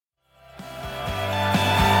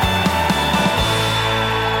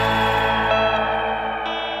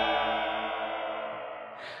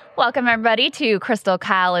Welcome, everybody, to Crystal,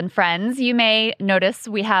 Kyle, and Friends. You may notice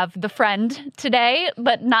we have the friend today,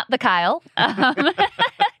 but not the Kyle.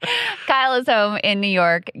 Kyle is home in New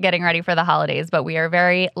York getting ready for the holidays, but we are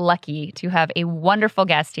very lucky to have a wonderful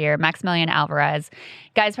guest here, Maximilian Alvarez.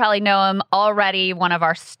 You guys probably know him already, one of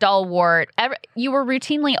our stalwart. You were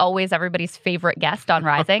routinely always everybody's favorite guest on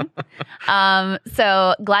Rising.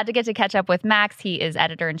 So glad to get to catch up with Max. He is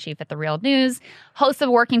editor-in-chief at The Real News, host of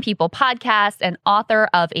Working People podcast, and author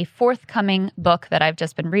of a forthcoming book that I've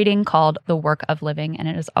just been reading called The Work of Living. And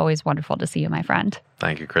it is always wonderful to see you, my friend.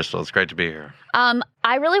 Thank you, Crystal. It's great to be here.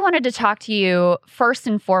 I really wanted to talk to you first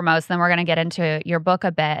and foremost, then we're going to get into your book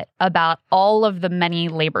a bit, about all of the many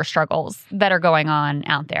labor struggles that are going on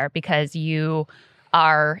out there, because you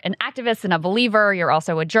are an activist and a believer. You're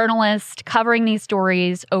also a journalist covering these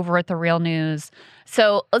stories over at The Real News.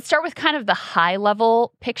 So let's start with kind of the high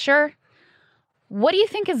level picture. What do you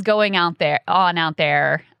think is going out there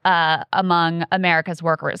among America's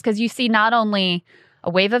workers? Because you see not only a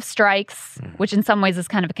wave of strikes, which in some ways is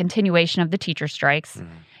kind of a continuation of the teacher strikes.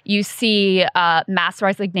 You see mass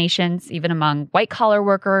resignations, even among white-collar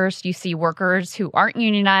workers. You see workers who aren't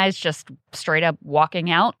unionized just straight up walking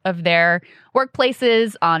out of their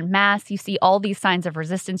workplaces en masse. You see all these signs of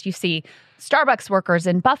resistance. You see Starbucks workers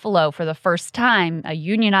in Buffalo for the first time, a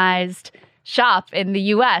unionized shop in the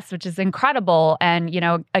U.S., which is incredible and,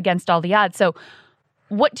 against all the odds. So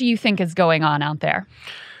what do you think is going on out there?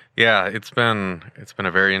 Yeah, it's been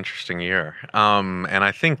a very interesting year. And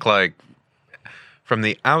I think from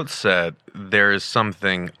the outset, there is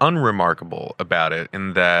something unremarkable about it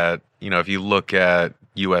in that, if you look at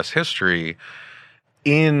U.S. history,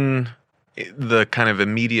 in the kind of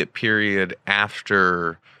immediate period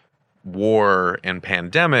after war and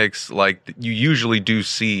pandemics, you usually do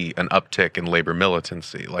see an uptick in labor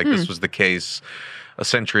militancy. This was the case a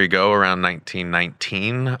century ago, around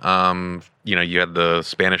 1919. You had the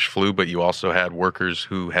Spanish flu, but you also had workers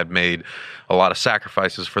who had made a lot of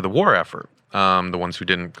sacrifices for the war effort. The ones who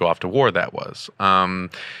didn't go off to war, that was.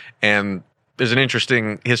 And there's an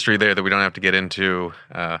interesting history there that we don't have to get into.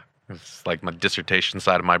 It's like my dissertation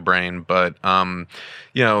side of my brain. But,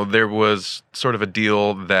 there was sort of a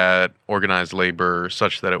deal that organized labor,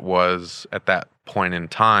 such that it was at that point in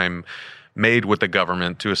time made with the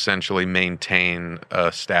government to essentially maintain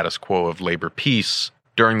a status quo of labor peace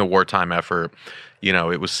during the wartime effort.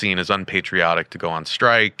 It was seen as unpatriotic to go on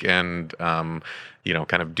strike and, kind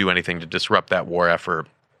of do anything to disrupt that war effort.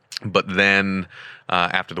 But then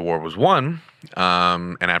after the war was won,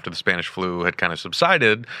 and after the Spanish flu had kind of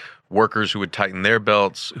subsided, workers who had tightened their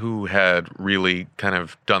belts, who had really kind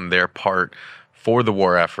of done their part for the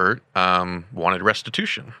war effort, wanted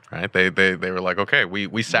restitution, right? They were like, okay,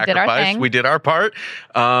 we sacrificed, we did our part,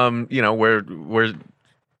 we're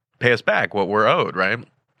pay us back what we're owed, right?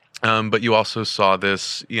 But you also saw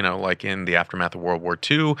this, in the aftermath of World War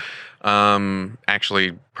II,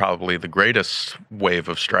 actually probably the greatest wave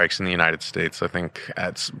of strikes in the United States. I think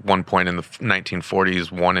at one point in the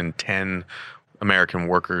 1940s, 1 in 10 American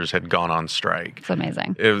workers had gone on strike. It's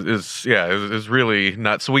amazing. It was really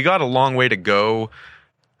nuts. So we got a long way to go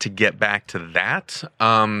to get back to that.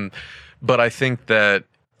 But I think that,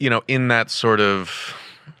 in that sort of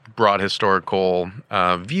broad historical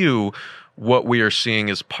view, what we are seeing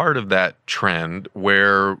is part of that trend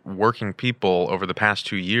where working people over the past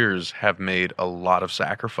 2 years have made a lot of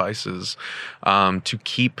sacrifices to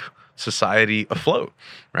keep society afloat,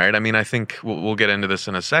 right? I mean, I think we'll get into this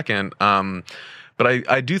in a second. But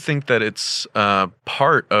I do think that it's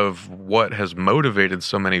part of what has motivated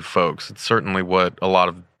so many folks. It's certainly what a lot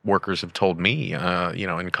of workers have told me,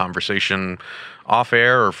 in conversation off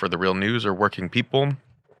air or for The Real News or Working People.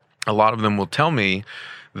 A lot of them will tell me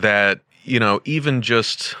that, even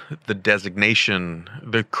just the designation,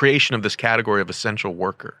 the creation of this category of essential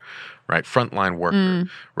worker, right? Frontline worker,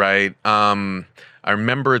 right? I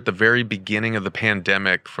remember at the very beginning of the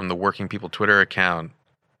pandemic from the Working People Twitter account,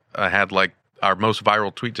 I had our most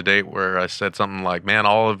viral tweet to date where I said something like, man,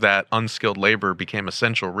 all of that unskilled labor became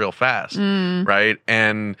essential real fast, right?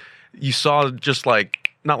 And you saw just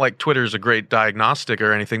not like Twitter's a great diagnostic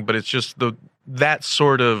or anything, but it's just that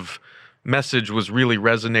sort of message was really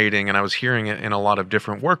resonating, and I was hearing it in a lot of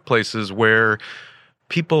different workplaces where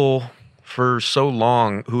people for so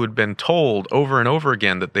long who had been told over and over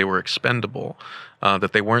again that they were expendable,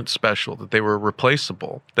 that they weren't special, that they were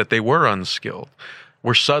replaceable, that they were unskilled,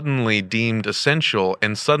 were suddenly deemed essential,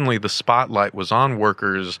 and suddenly the spotlight was on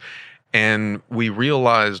workers, and we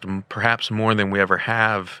realized, perhaps more than we ever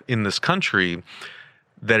have in this country,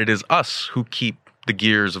 that it is us who keep the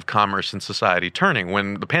gears of commerce and society turning.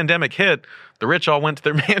 When the pandemic hit, the rich all went to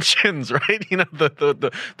their mansions, right? You know,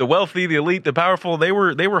 the wealthy, the elite, the powerful, they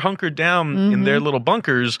were hunkered down in their little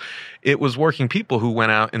bunkers. It was working people who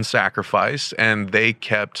went out and sacrificed, and they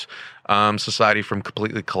kept society from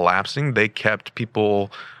completely collapsing. They kept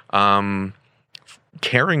people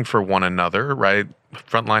caring for one another, right?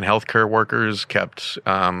 Frontline healthcare workers kept,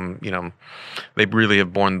 they really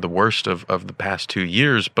have borne the worst of the past 2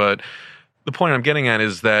 years. But the point I'm getting at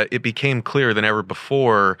is that it became clearer than ever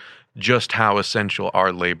before just how essential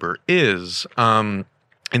our labor is. And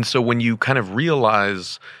so when you kind of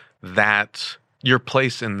realize that your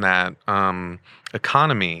place in that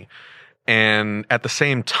economy, and at the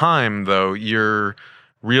same time, though, you're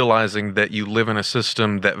realizing that you live in a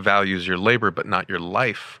system that values your labor but not your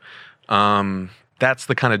life, that's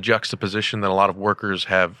the kind of juxtaposition that a lot of workers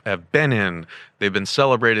have been in. They've been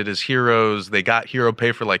celebrated as heroes. They got hero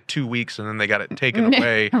pay for like 2 weeks, and then they got it taken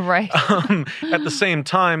away. Right. At the same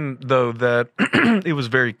time, though, that it was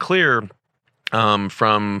very clear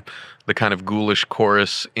from the kind of ghoulish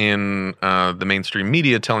chorus in the mainstream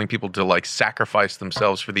media telling people to like sacrifice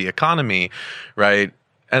themselves for the economy, right?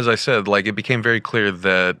 As I said, like it became very clear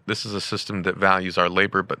that this is a system that values our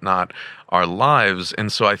labor but not our lives. And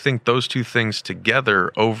so I think those two things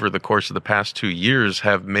together over the course of the past 2 years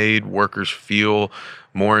have made workers feel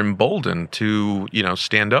more emboldened to,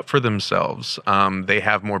 stand up for themselves. They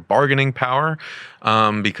have more bargaining power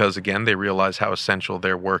because, again, they realize how essential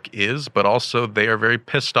their work is, but also they are very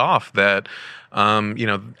pissed off that,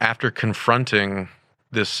 after confronting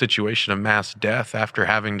this situation of mass death, after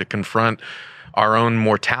having to confront our own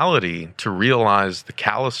mortality, to realize the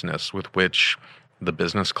callousness with which the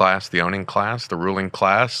business class, the owning class, the ruling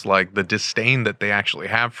class, like the disdain that they actually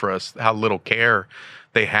have for us, how little care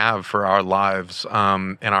they have for our lives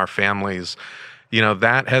and our families,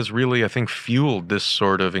 that has really, I think, fueled this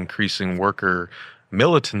sort of increasing worker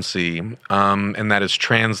militancy, and that is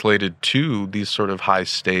translated to these sort of high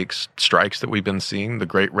stakes strikes that we've been seeing, the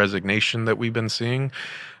great resignation that we've been seeing.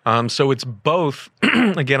 So it's both,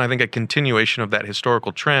 again, I think a continuation of that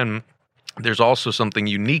historical trend. There's also something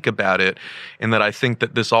unique about it in that I think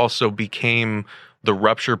that this also became the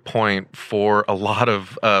rupture point for a lot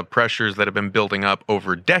of pressures that have been building up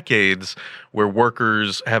over decades, where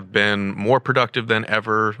workers have been more productive than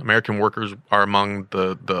ever. American workers are among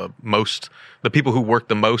the people who work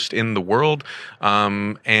the most in the world,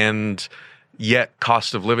 and yet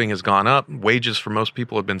cost of living has gone up. Wages for most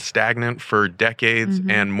people have been stagnant for decades,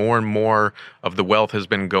 and more of the wealth has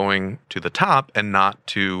been going to the top and not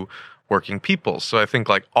to working people. So I think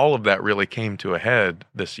like all of that really came to a head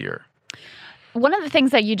this year. One of the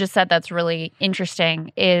things that you just said that's really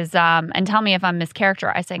interesting is, and tell me if I'm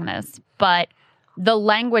mischaracterizing this, but the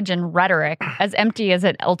language and rhetoric, as empty as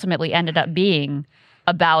it ultimately ended up being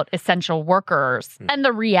about essential workers, and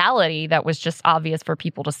the reality that was just obvious for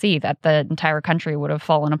people to see, that the entire country would have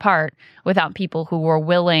fallen apart without people who were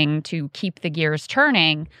willing to keep the gears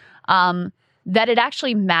turning, that it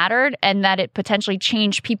actually mattered and that it potentially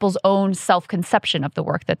changed people's own self-conception of the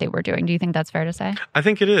work that they were doing. Do you think that's fair to say? I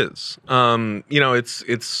think it is.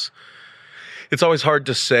 It's always hard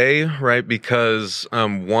to say, right? Because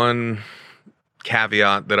one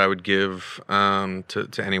caveat that I would give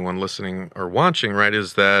to anyone listening or watching, right,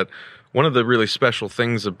 is that one of the really special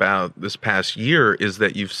things about this past year is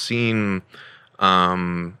that you've seen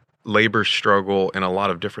labor struggle in a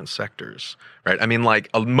lot of different sectors, right? I mean, like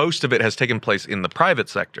most of it has taken place in the private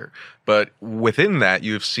sector, but within that,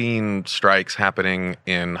 you've seen strikes happening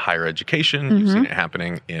in higher education. You've seen it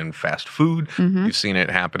happening in fast food. You've seen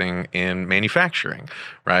it happening in manufacturing,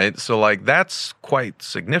 right? So like that's quite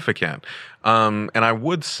significant. And I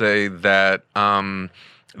would say that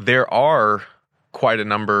there are quite a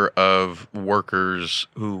number of workers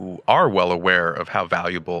who are well aware of how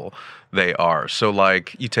valuable they are. So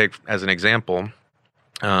like you take as an example,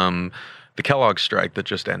 the Kellogg's strike that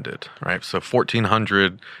just ended, right? So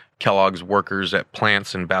 1,400 Kellogg's workers at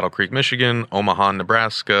plants in Battle Creek, Michigan, Omaha,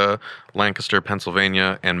 Nebraska, Lancaster,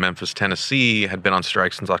 Pennsylvania, and Memphis, Tennessee had been on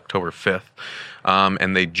strike since October 5th.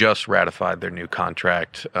 And they just ratified their new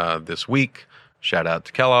contract this week. Shout out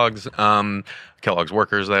to Kellogg's. Kellogg's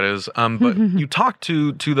workers, that is. But you talk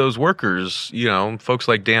to those workers, folks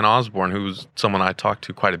like Dan Osborne, who's someone I talk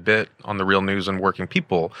to quite a bit on the Real News and Working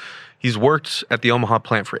People. He's worked at the Omaha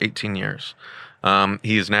plant for 18 years.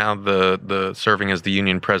 He is now the serving as the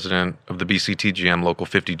union president of the BCTGM Local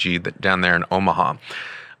 50G down there in Omaha.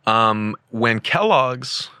 When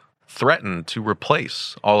Kellogg's threatened to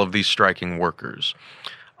replace all of these striking workers,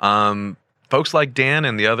 folks like Dan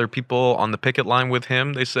and the other people on the picket line with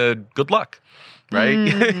him, they said, good luck.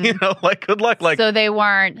 right? You know, like, good luck. Like, so they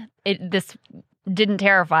weren't, this didn't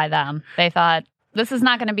terrify them. They thought, this is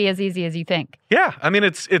not going to be as easy as you think. yeah, I mean,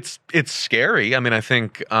 it's scary. I mean, I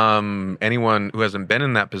think anyone who hasn't been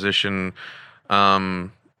in that position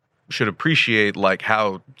should appreciate like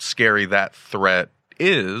how scary that threat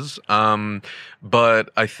is. But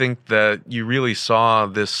I think that you really saw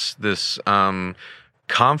this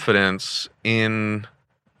confidence in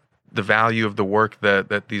the value of the work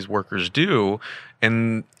that these workers do,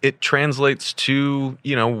 and it translates to,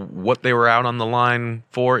 you know, what they were out on the line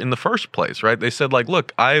for in the first place, right? They said, like,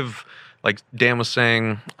 look, like Dan was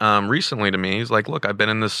saying recently to me, he's like, look, I've been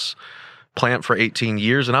in this plant for 18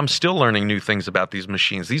 years and I'm still learning new things about these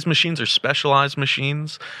machines. These machines are specialized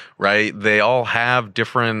machines, right? They all have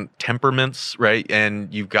different temperaments, right?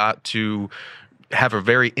 And you've got to have a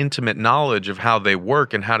very intimate knowledge of how they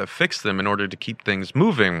work and how to fix them in order to keep things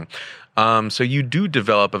moving. So you do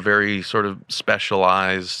develop a very sort of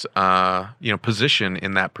specialized, position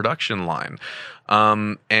in that production line.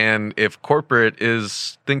 And if corporate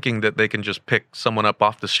is thinking that they can just pick someone up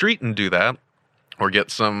off the street and do that, or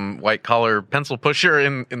get some white collar pencil pusher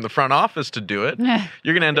in the front office to do it,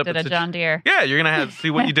 you're going to end up at John Deere. Yeah, you're going to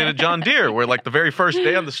see what you did at John Deere, where like the very first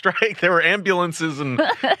day on the strike, there were ambulances and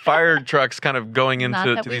fire trucks kind of going into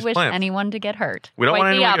Not that these we wish plants. anyone to get hurt. We don't want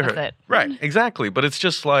anyone to get opposite. hurt. Right, exactly. But it's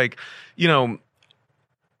just like, you know,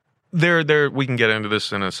 there we can get into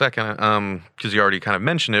this in a second because you already kind of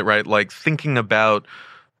mentioned it, right? Like thinking about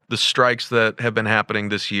the strikes that have been happening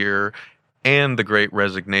this year and the Great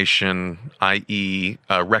Resignation, i.e.,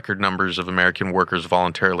 record numbers of American workers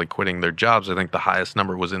voluntarily quitting their jobs. I think the highest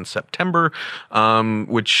number was in September,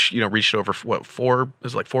 which reached over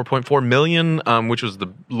 4.4 million, which was the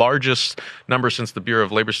largest number since the Bureau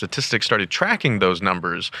of Labor Statistics started tracking those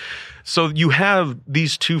numbers. So you have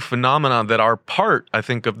these two phenomena that are part, I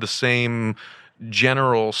think, of the same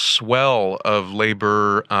general swell of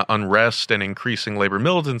labor unrest and increasing labor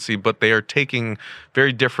militancy, but they are taking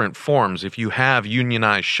very different forms. If you have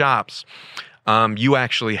unionized shops, you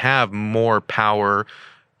actually have more power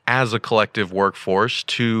as a collective workforce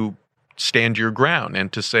to stand your ground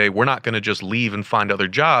and to say, we're not going to just leave and find other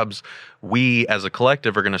jobs. We as a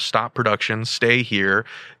collective are going to stop production, stay here,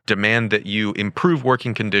 demand that you improve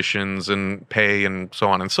working conditions and pay and so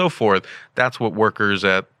on and so forth. That's what workers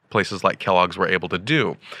at places like Kellogg's were able to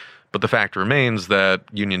do. But the fact remains that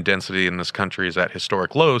union density in this country is at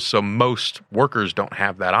historic lows, so most workers don't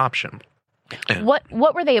have that option. What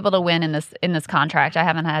were they able to win in this contract? I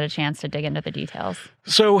haven't had a chance to dig into the details.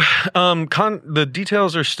 So the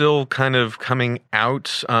details are still kind of coming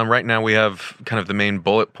out. Right now we have kind of the main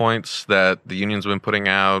bullet points that the union's been putting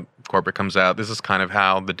out. Corporate comes out. This is kind of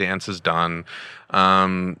how the dance is done.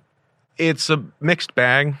 It's a mixed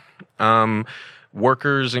bag.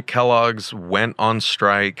 Workers at Kellogg's went on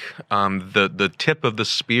strike. The tip of the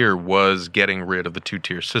spear was getting rid of the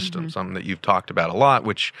two-tier system, something that you've talked about a lot,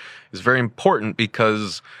 which is very important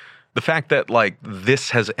because the fact that like this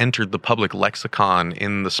has entered the public lexicon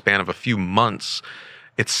in the span of a few months,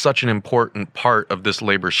 it's such an important part of this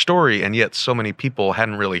labor story, and yet so many people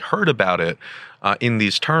hadn't really heard about it in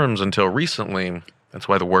these terms until recently. That's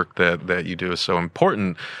why the work that you do is so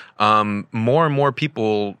important. More and more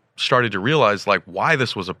people started to realize like why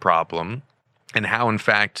this was a problem and how in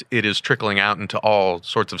fact it is trickling out into all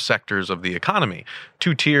sorts of sectors of the economy.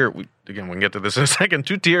 Two-tier, again, we can get to this in a second,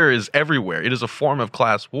 two-tier is everywhere. It is a form of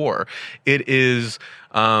class war. It is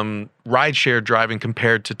rideshare driving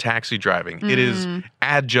compared to taxi driving. It is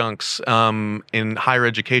adjuncts in higher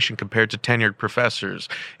education compared to tenured professors.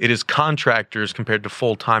 It is contractors compared to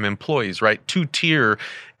full-time employees, right? Two-tier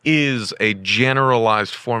is a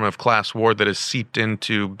generalized form of class war that has seeped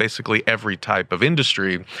into basically every type of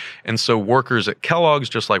industry. And so workers at Kellogg's,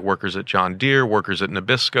 just like workers at John Deere, workers at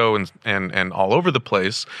Nabisco and all over the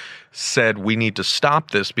place, said we need to stop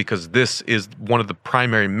this because this is one of the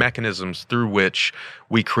primary mechanisms through which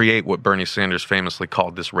we create what Bernie Sanders famously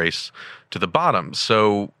called this race to the bottom.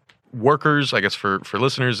 So workers, I guess for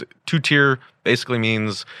listeners, two-tier basically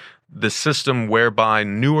means the system whereby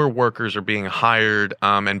newer workers are being hired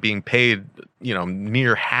and being paid,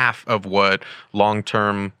 near half of what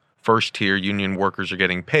long-term first-tier union workers are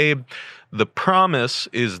getting paid. The promise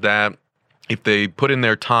is that if they put in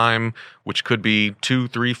their time, which could be 2,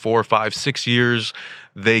 3, 4, 5, 6 years,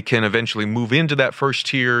 they can eventually move into that first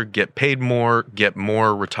tier, get paid more, get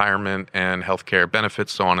more retirement and healthcare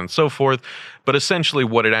benefits, so on and so forth. But essentially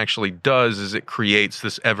what it actually does is it creates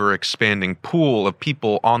this ever-expanding pool of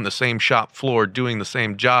people on the same shop floor doing the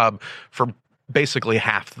same job for basically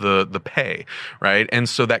half the pay, right? And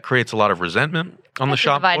so that creates a lot of resentment on the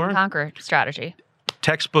shop divide floor. and conquer strategy.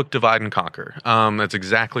 textbook divide and conquer. That's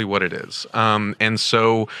exactly what it is. And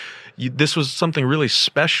so this was something really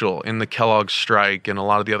special in the Kellogg strike and a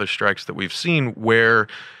lot of the other strikes that we've seen where,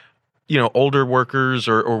 older workers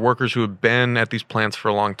or workers who have been at these plants for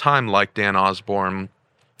a long time, like Dan Osborne,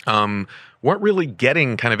 weren't really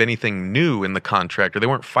getting kind of anything new in the contract, or they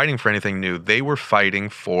weren't fighting for anything new. They were fighting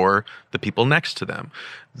for the people next to them.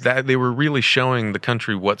 That they were really showing the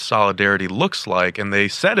country what solidarity looks like, and they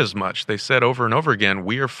said as much. They said over and over again,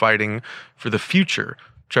 we are fighting for the future.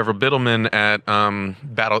 Trevor Biddleman at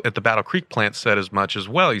the Battle Creek plant said as much as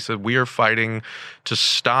well. He said, we are fighting to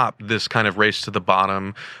stop this kind of race to the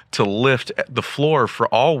bottom, to lift the floor for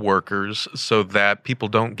all workers so that people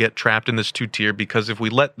don't get trapped in this two-tier, because if we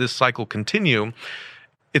let this cycle continue,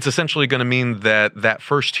 it's essentially going to mean that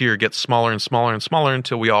first tier gets smaller and smaller and smaller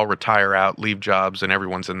until we all retire out, leave jobs, and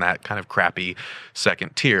everyone's in that kind of crappy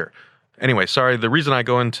second tier. Anyway, sorry, the reason I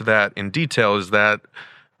go into that in detail is that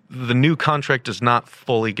the new contract does not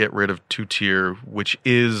fully get rid of two-tier, which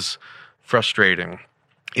is frustrating.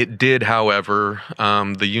 It did, however,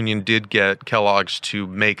 the union did get Kellogg's to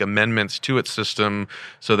make amendments to its system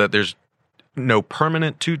so that there's no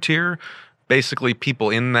permanent two-tier. Basically, people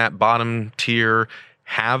in that bottom tier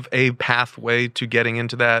have a pathway to getting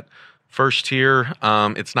into that first tier.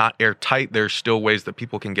 It's not airtight. There's still ways that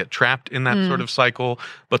people can get trapped in that sort of cycle,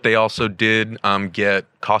 but they also did get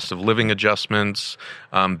cost of living adjustments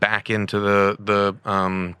back into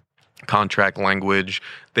the contract language.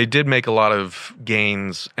 They did make a lot of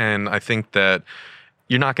gains, and I think that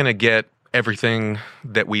you're not going to get everything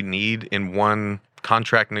that we need in one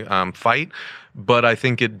contract fight, but I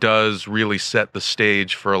think it does really set the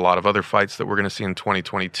stage for a lot of other fights that we're going to see in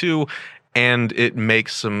 2022. And it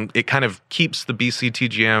kind of keeps the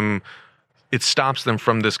BCTGM, it stops them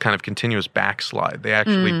from this kind of continuous backslide. They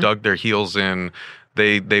actually dug their heels in.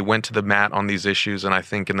 They went to the mat on these issues. And I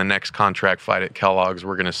think in the next contract fight at Kellogg's,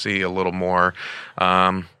 we're going to see a little more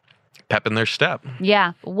pep in their step.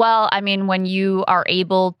 Yeah. Well, I mean, when you are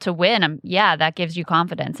able to win, that gives you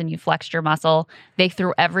confidence and you flexed your muscle. They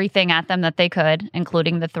threw everything at them that they could,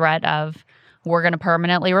 including the threat of, we're going to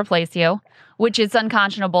permanently replace you, which is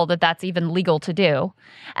unconscionable that that's even legal to do.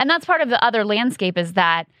 And that's part of the other landscape, is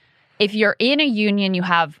that if you're in a union, you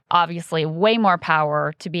have obviously way more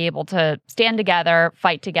power to be able to stand together,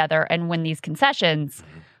 fight together, and win these concessions.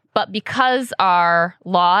 But because our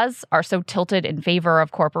laws are so tilted in favor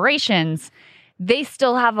of corporations, they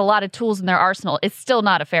still have a lot of tools in their arsenal. It's still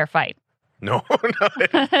not a fair fight. No,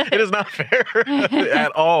 it is not fair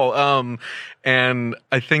at all. And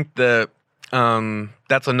I think that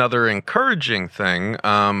that's another encouraging thing.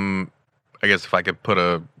 I guess if I could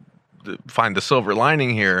find the silver lining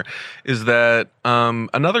here, is that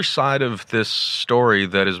another side of this story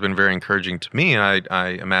that has been very encouraging to me, and I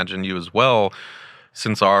imagine you as well,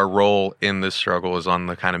 since our role in this struggle is on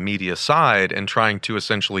the kind of media side and trying to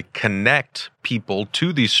essentially connect people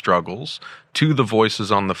to these struggles, to the voices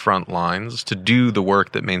on the front lines, to do the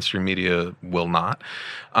work that mainstream media will not,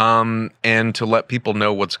 and to let people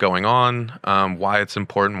know what's going on, why it's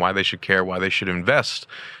important, why they should care, why they should invest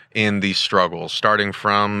in these struggles, starting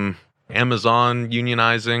from Amazon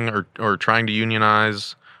unionizing or trying to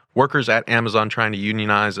unionize, workers at Amazon trying to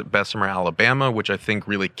unionize at Bessemer, Alabama, which I think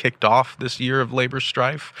really kicked off this year of labor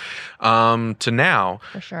strife, to now,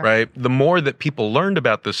 for sure. Right? The more that people learned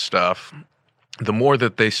about this stuff, the more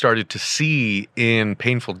that they started to see in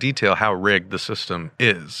painful detail how rigged the system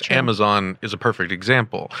is. True. Amazon is a perfect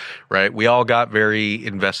example, right? We all got very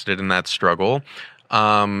invested in that struggle.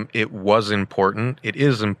 It was important. It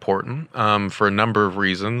is important for a number of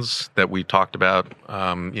reasons that we talked about,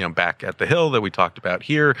 back at the Hill, that we talked about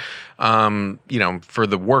here. For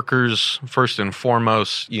the workers, first and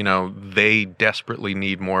foremost, they desperately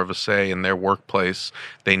need more of a say in their workplace.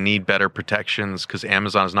 They need better protections because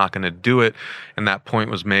Amazon is not going to do it. And that point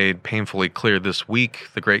was made painfully clear this week.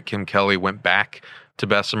 The great Kim Kelly went back to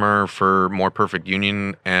Bessemer for More Perfect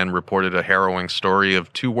Union and reported a harrowing story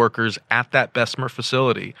of two workers at that Bessemer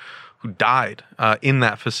facility who died in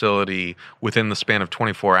that facility within the span of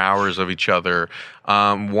 24 hours of each other.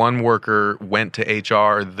 One worker went to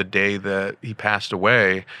HR the day that he passed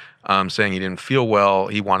away, saying he didn't feel well.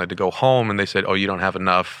 He wanted to go home, and they said, "Oh, you don't have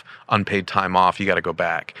enough unpaid time off. You got to go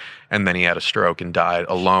back." And then he had a stroke and died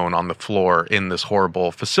alone on the floor in this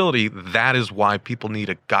horrible facility. That is why people need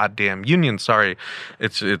a goddamn union. Sorry,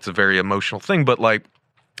 it's a very emotional thing, but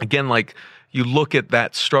you look at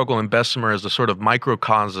that struggle in Bessemer as a sort of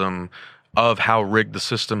microcosm of how rigged the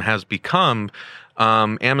system has become.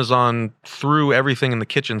 Amazon threw everything in the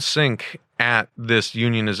kitchen sink at this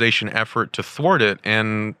unionization effort to thwart it,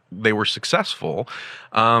 and they were successful,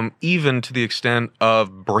 even to the extent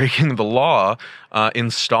of breaking the law,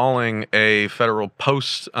 installing a federal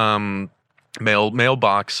post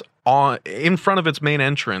mailbox in front of its main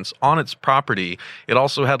entrance on its property. It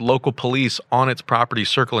also had local police on its property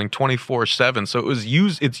circling 24/7. So it's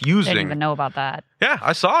using. Didn't even know about that. Yeah,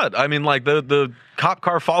 I saw it. I mean, like the cop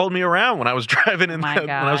car followed me around when I was driving in when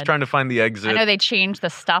I was trying to find the exit. I know they changed the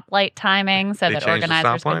stoplight timing so that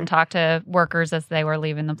organizers couldn't talk to workers as they were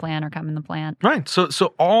leaving the plant or coming to the plant. Right.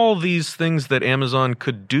 So all these things that Amazon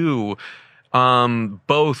could do,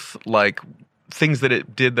 both like things that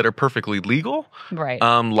it did that are perfectly legal, right?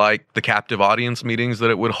 Like the captive audience meetings that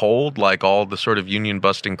it would hold, like all the sort of union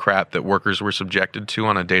busting crap that workers were subjected to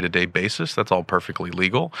on a day-to-day basis. That's all perfectly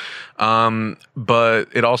legal. But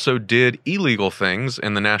it also did illegal things,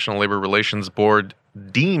 and the National Labor Relations Board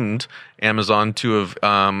deemed Amazon to have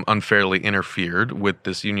unfairly interfered with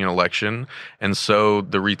this union election. And so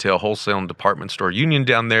the retail, wholesale, and department store union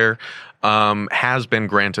down there has been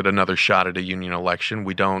granted another shot at a union election.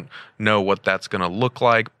 We don't know what that's going to look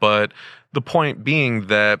like, but the point being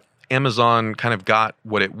that Amazon kind of got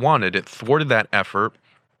what it wanted. It thwarted that effort.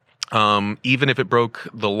 Even if it broke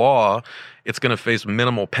the law, it's going to face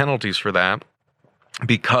minimal penalties for that,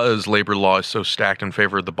 because labor law is so stacked in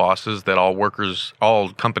favor of the bosses that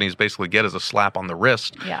all companies basically get is a slap on the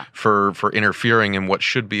wrist for interfering in what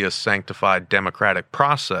should be a sanctified democratic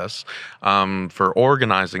process, for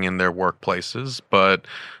organizing in their workplaces. But,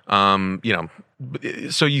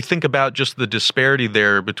 so you think about just the disparity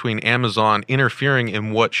there between Amazon interfering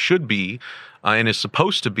in what should be and is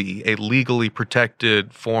supposed to be a legally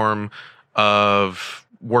protected form of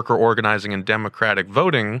worker organizing and democratic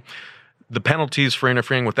voting. The penalties for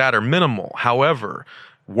interfering with that are minimal. However,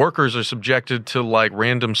 workers are subjected to like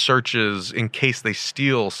random searches in case they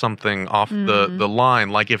steal something off the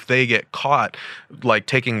line. Like if they get caught like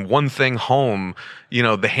taking one thing home,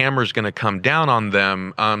 the hammer's going to come down on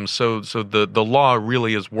them. So the law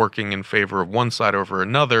really is working in favor of one side over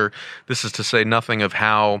another. This is to say nothing of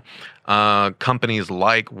how companies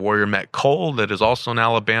like Warrior Met Coal, that is also in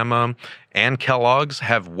Alabama, and Kellogg's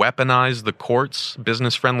have weaponized the courts,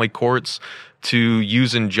 business-friendly courts, to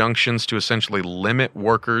use injunctions to essentially limit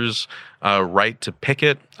workers' right to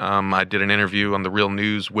picket. I did an interview on The Real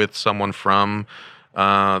News with someone from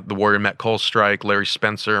the Warrior Met Coal strike, Larry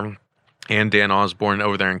Spencer and Dan Osborne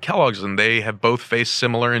over there in Kellogg's, and they have both faced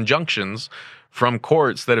similar injunctions from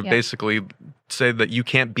courts that have basically said that you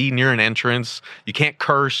can't be near an entrance, you can't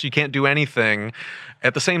curse, you can't do anything.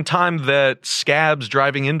 At the same time that scabs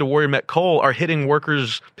driving into Warrior Met Coal are hitting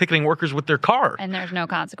workers, picketing workers with their car. And there's no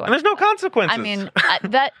consequence. I mean,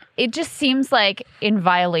 that it just seems like in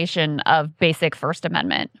violation of basic First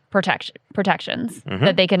Amendment protections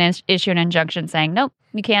that they can issue an injunction saying, nope,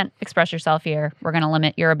 you can't express yourself here. We're going to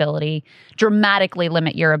limit your ability, dramatically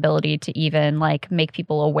limit your ability to even like make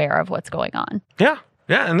people aware of what's going on. Yeah.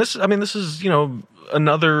 Yeah. And this is,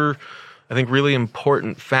 another, I think, really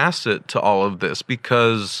important facet to all of this,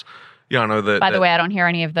 because I know that. By the way, I don't hear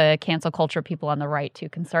any of the cancel culture people on the right too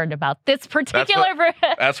concerned about this particular.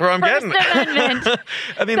 That's where I'm getting.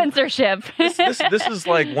 Amendment censorship. This is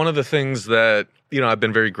like one of the things that I've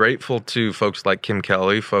been very grateful to folks like Kim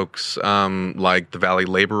Kelly, folks like the Valley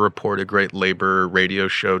Labor Report, a great labor radio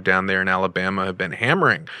show down there in Alabama, have been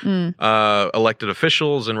hammering elected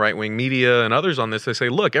officials and right-wing media and others on this. They say,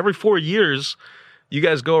 look, every 4 years, you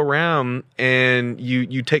guys go around and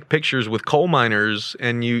you take pictures with coal miners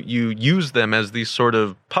and you use them as these sort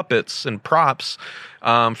of puppets and props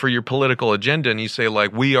for your political agenda. And you say,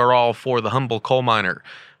 like, we are all for the humble coal miner.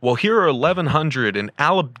 Well, here are 1,100 in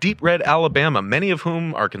deep red Alabama, many of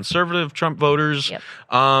whom are conservative Trump voters. Yep.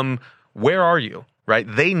 Where are you? Right?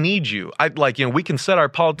 They need you. We can set our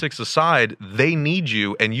politics aside. They need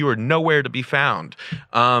you, and you are nowhere to be found.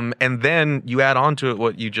 And then you add on to it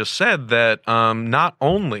what you just said, that not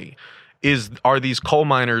only are these coal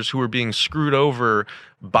miners who are being screwed over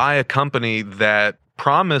by a company that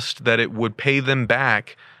promised that it would pay them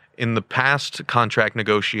back in the past contract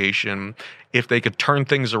negotiation if they could turn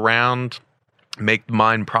things around, make the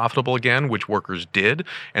mine profitable again, which workers did,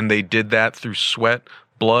 and they did that through sweat,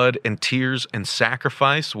 blood, and tears and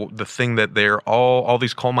sacrifice. The thing that all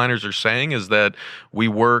these coal miners are saying is that we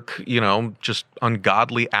work, just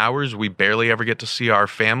ungodly hours. We barely ever get to see our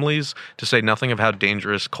families, to say nothing of how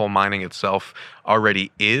dangerous coal mining itself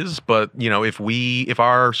already is. But, if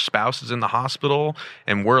our spouse is in the hospital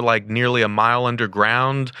and we're like nearly a mile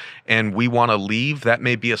underground and we want to leave, that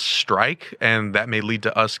may be a strike, and that may lead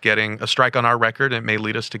to us getting a strike on our record. And it may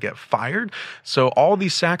lead us to get fired. So all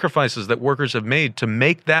these sacrifices that workers have made to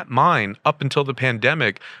make that mine up until the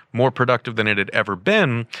pandemic more productive than it had ever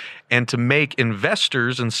been, and to make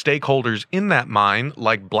investors and stakeholders in that mine,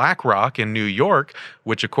 like BlackRock in New York,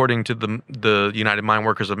 which according to the United Mine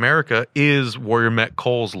Workers of America is Warrior Met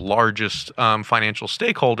Coal's largest financial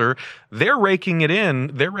stakeholder, they're raking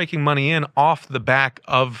money in off the back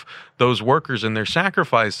of those workers and their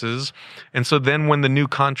sacrifices. And so then when the new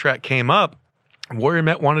contract came up, Warrior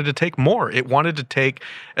Met wanted to take more. It wanted to take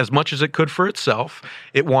as much as it could for itself.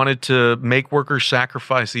 It wanted to make workers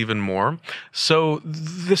sacrifice even more. So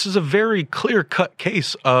this is a very clear-cut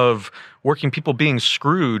case of working people being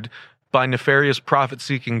screwed by nefarious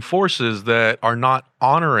profit-seeking forces that are not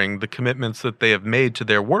honoring the commitments that they have made to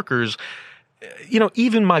their workers.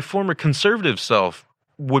 Even my former conservative self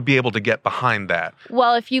would be able to get behind that.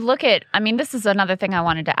 Well, if you look at, this is another thing I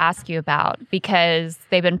wanted to ask you about, because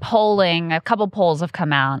they've been polling, a couple polls have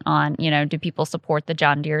come out on, do people support the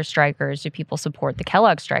John Deere strikers? Do people support the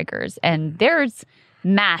Kellogg strikers? And there's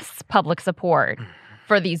mass public support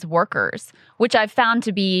for these workers, which I've found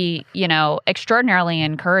to be, extraordinarily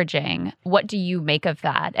encouraging. What do you make of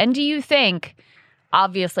that? And do you think,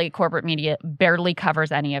 obviously, corporate media barely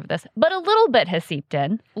covers any of this, but a little bit has seeped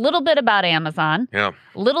in. A little bit about Amazon. Yeah.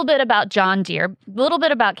 A little bit about John Deere. A little bit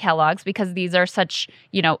about Kellogg's, because these are such,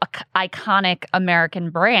 iconic American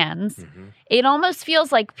brands. Mm-hmm. It almost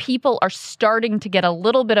feels like people are starting to get a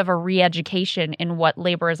little bit of a re-education in what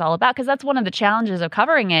labor is all about, because that's one of the challenges of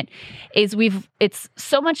covering it, is it's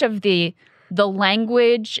so much of the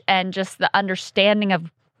language and just the understanding of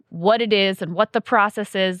what it is and what the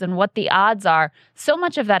process is and what the odds are. So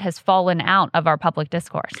much of that has fallen out of our public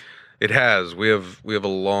discourse. It has. We have a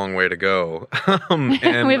long way to go.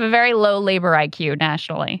 And we have a very low labor IQ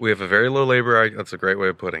nationally. We have a very low labor IQ. That's a great way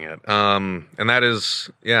of putting it. And that is,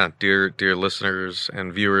 dear listeners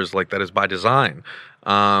and viewers, like, that is by design.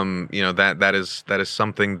 That is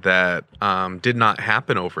something that did not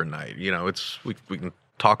happen overnight. We can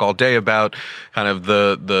talk all day about kind of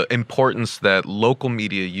the importance that local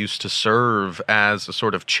media used to serve as a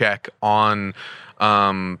sort of check on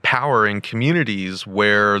power in communities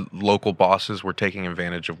where local bosses were taking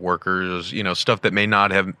advantage of workers, stories that may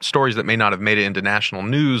not have made it into national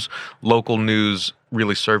news. Local news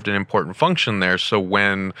really served an important function there. So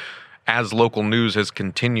as local news has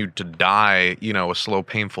continued to die, a slow,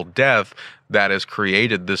 painful death, that has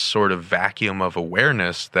created this sort of vacuum of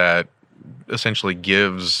awareness that essentially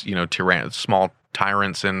gives, small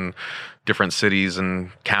tyrants in different cities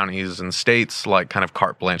and counties and states like kind of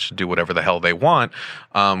carte blanche to do whatever the hell they want,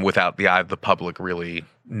 without the eye of the public really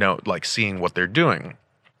seeing what they're doing.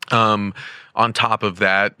 On top of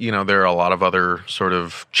that, there are a lot of other sort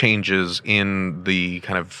of changes in the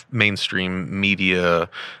kind of mainstream media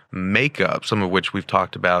makeup, some of which we've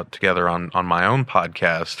talked about together on my own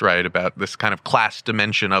podcast, right, about this kind of class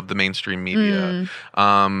dimension of the mainstream media.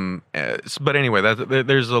 But anyway,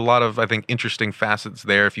 there's a lot of, I think, interesting facets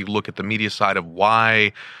there if you look at the media side of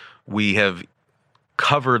why we have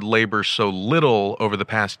covered labor so little over the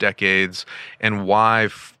past decades, and why,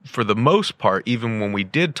 for the most part, even when we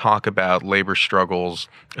did talk about labor struggles,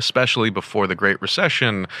 especially before the Great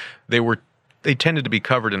Recession, they tended to be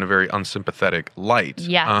covered in a very unsympathetic light.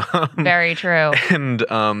 Yeah, very true. And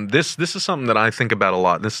this is something that I think about a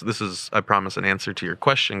lot. This is, I promise, an answer to your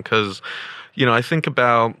question, because, I think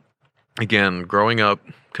about, again, growing up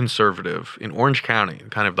conservative in Orange County,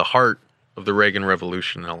 kind of the heart of the Reagan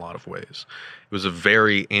Revolution in a lot of ways. It was a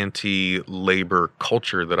very anti-labor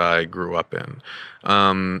culture that I grew up in.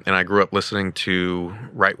 And I grew up listening to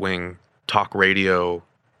right-wing talk radio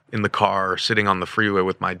in the car, sitting on the freeway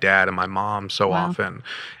with my dad and my mom so often.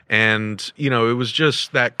 And, it was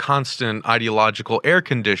just that constant ideological air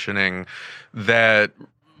conditioning that,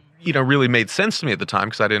 really made sense to me at the time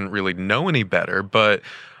because I didn't really know any better. But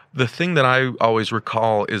the thing that I always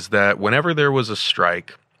recall is that whenever there was a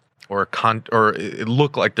strike, or it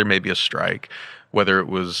looked like there may be a strike, whether it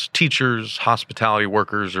was teachers, hospitality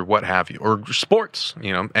workers, or what have you, or sports,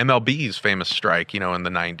 MLB's famous strike, in the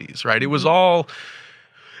 90s, right? It was all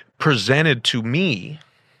presented to me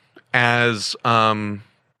as I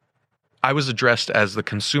was addressed as the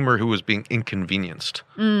consumer who was being inconvenienced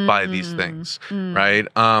by these things, right?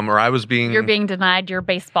 Or I was you're being denied your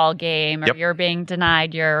baseball game, or you're being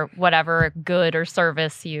denied your whatever good or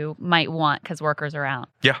service you might want because workers are out.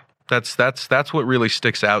 Yeah. That's what really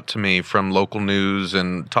sticks out to me from local news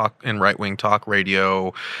and right-wing talk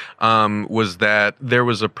radio, was that there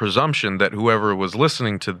was a presumption that whoever was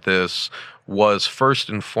listening to this was first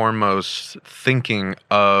and foremost thinking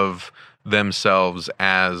of themselves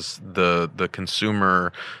as the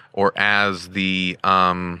consumer, or as the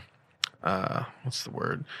what's the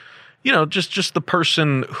word? Just the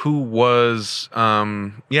person who was,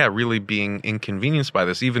 really being inconvenienced by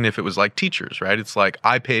this, even if it was like teachers, right? It's like,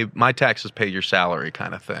 my taxes pay your salary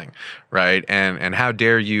kind of thing, right? And how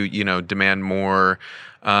dare you, demand more,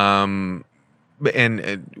 and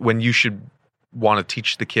when you should want to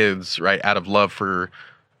teach the kids, right, out of love for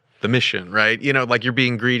the mission, right? Like you're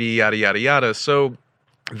being greedy, yada, yada, yada. So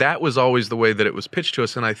that was always the way that it was pitched to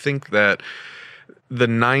us. And I think that the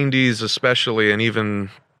 90s especially, and even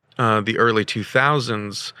the early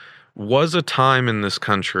 2000s, was a time in this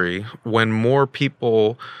country when more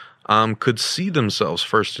people could see themselves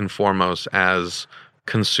first and foremost as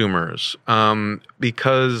consumers,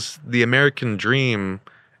 because the American dream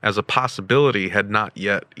as a possibility had not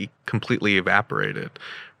yet completely evaporated,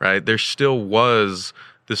 right? There still was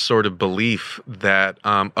this sort of belief that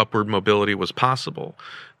upward mobility was possible.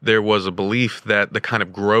 There was a belief that the kind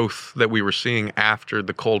of growth that we were seeing after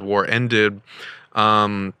the Cold War ended,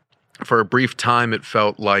 for a brief time, it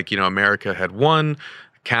felt like, America had won,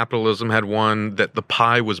 capitalism had won, that the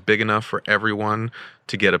pie was big enough for everyone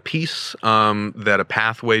to get a piece, that a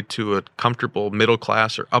pathway to a comfortable middle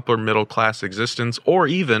class or upper middle class existence, or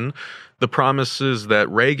even the promises that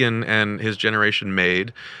Reagan and his generation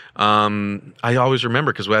made. I always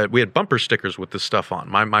remember, because we had bumper stickers with this stuff on.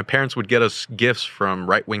 My parents would get us gifts from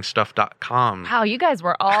rightwingstuff.com. Wow, you guys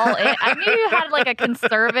were all in. I knew you had like a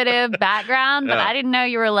conservative background, but I didn't know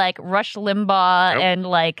you were like Rush Limbaugh and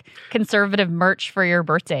like conservative merch for your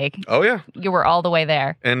birthday. Oh yeah, you were all the way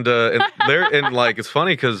there. And like it's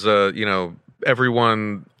funny because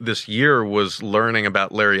everyone this year was learning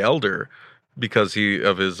about Larry Elder because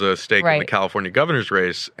of his stake in the California governor's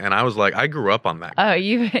race, and I was like, I grew up on that. Oh,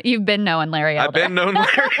 you've been knowing Larry Elder. I've been knowing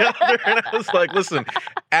Larry Elder, and I was like, listen,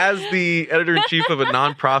 as the editor-in-chief of a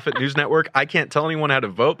nonprofit news network, I can't tell anyone how to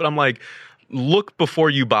vote, but I'm like, look before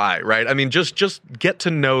you buy, right? I mean, just get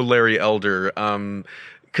to know Larry Elder,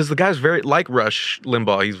 because the guy's very, like Rush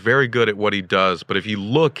Limbaugh, he's very good at what he does, but if you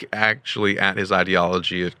look actually at his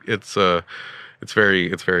ideology, it's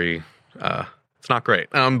very it's not great.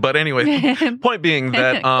 But anyway, point being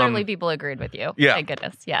that clearly people agreed with you. Yeah. Thank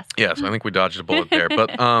goodness. Yes. Yes, I think we dodged a bullet there.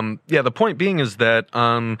 But the point being is that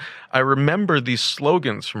I remember these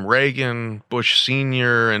slogans from Reagan, Bush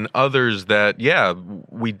Sr., and others that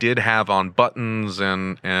we did have on buttons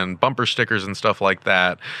and bumper stickers and stuff like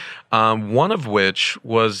that. One of which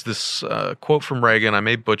was this quote from Reagan. I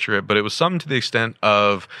may butcher it, but it was something to the extent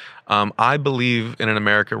of, I believe in an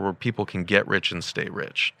America where people can get rich and stay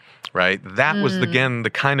rich. Right? That was, again, the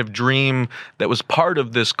kind of dream that was part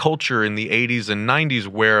of this culture in the 80s and 90s,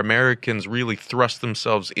 where Americans really thrust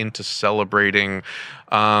themselves into celebrating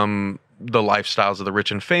the lifestyles of the rich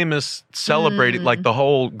and famous, celebrating like the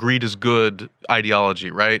whole greed is good ideology,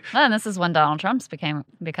 right? Well, and this is when Donald Trump's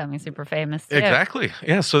becoming super famous, too. Exactly.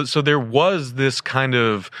 Yeah. So there was this kind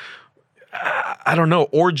of, I don't know,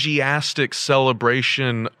 orgiastic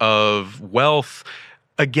celebration of wealth,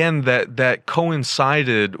 again, that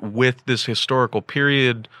coincided with this historical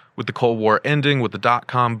period, with the Cold War ending, with the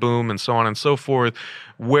dot-com boom, and so on and so forth,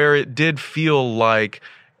 where it did feel like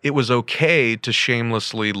it was okay to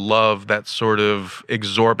shamelessly love that sort of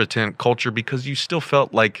exorbitant culture because you still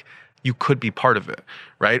felt like you could be part of it,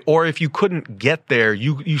 right? Or if you couldn't get there,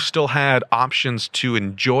 you still had options to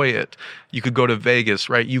enjoy it. You could go to Vegas,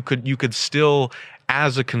 right? You could still,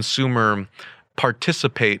 as a consumer,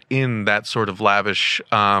 participate in that sort of lavish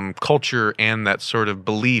culture and that sort of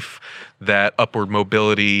belief that upward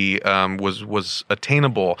mobility was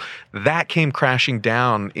attainable. That came crashing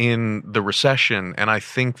down in the recession, and I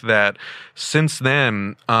think that since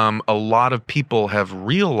then, a lot of people have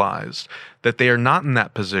realized that they are not in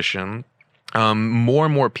that position. More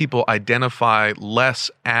and more people identify less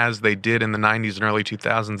as they did in the 90s and early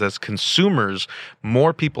 2000s as consumers.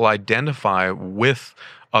 More people identify with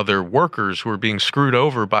other workers who are being screwed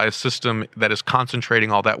over by a system that is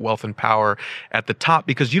concentrating all that wealth and power at the top,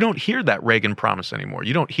 because you don't hear that Reagan promise anymore.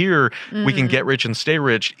 You don't hear we can get rich and stay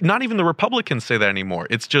rich. Not even the Republicans say that anymore.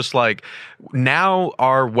 It's just like now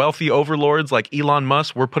our wealthy overlords like Elon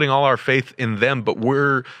Musk, we're putting all our faith in them, but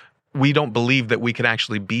we don't believe that we can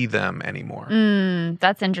actually be them anymore.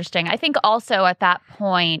 That's interesting. I think also at that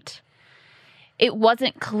point, it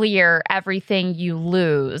wasn't clear everything you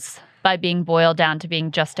lose by being boiled down to being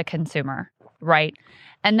just a consumer, right?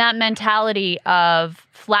 And that mentality of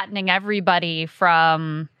flattening everybody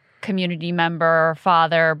from community member,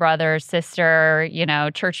 father, brother, sister,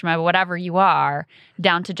 church member, whatever you are,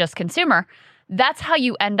 down to just consumer, that's how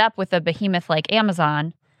you end up with a behemoth like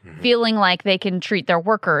Amazon feeling like they can treat their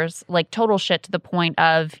workers like total shit to the point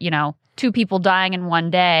of, 2 people dying in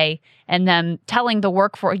one day and then telling the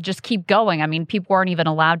workforce, just keep going. I mean, people weren't even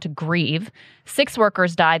allowed to grieve. 6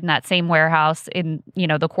 workers died in that same warehouse in,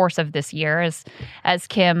 the course of this year, as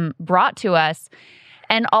Kim brought to us.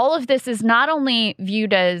 And all of this is not only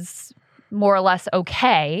viewed as more or less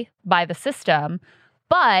okay by the system,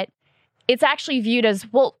 but it's actually viewed as,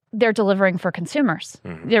 well, they're delivering for consumers.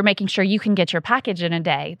 They're making sure you can get your package in a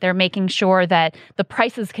day. They're making sure that the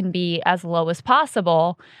prices can be as low as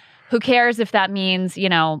possible. Who cares if that means,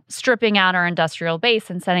 stripping out our industrial base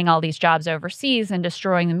and sending all these jobs overseas and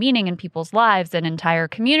destroying the meaning in people's lives and entire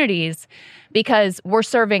communities, because we're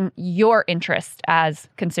serving your interest as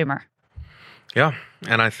consumer. Yeah.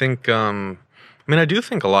 And I think, I do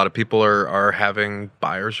think a lot of people are having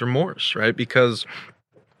buyer's remorse, right? Because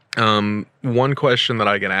one question that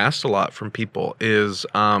I get asked a lot from people is,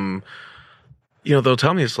 they'll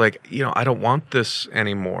tell me, it's like, I don't want this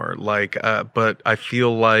anymore. But I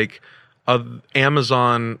feel like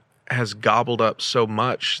Amazon has gobbled up so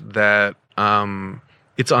much that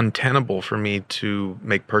it's untenable for me to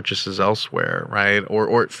make purchases elsewhere, right?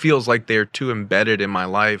 Or it feels like they're too embedded in my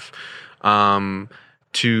life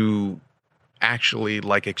to actually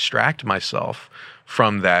extract myself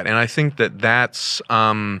from that. And I think that that's,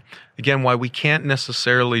 again, why we can't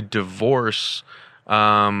necessarily divorce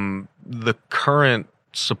the current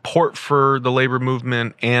support for the labor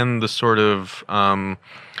movement and the sort of, the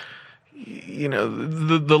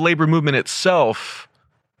labor movement itself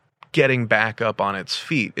getting back up on its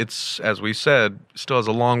feet. It's, as we said, still has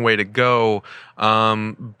a long way to go.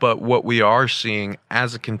 But what we are seeing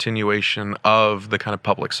as a continuation of the kind of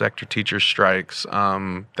public sector teacher strikes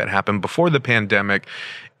that happened before the pandemic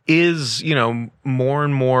is, more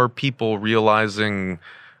and more people realizing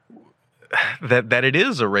that it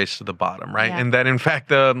is a race to the bottom, right? Yeah. And that in fact,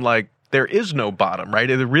 there is no bottom, right?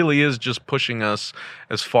 It really is just pushing us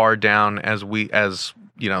as far down as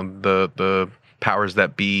the powers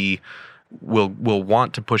that be will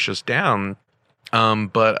want to push us down.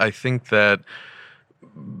 But I think that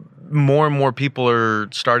more and more people are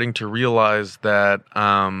starting to realize that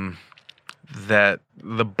that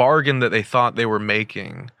the bargain that they thought they were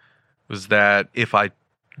making was that if I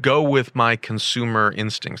go with my consumer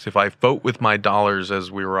instincts, if I vote with my dollars,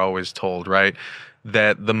 as we were always told, right,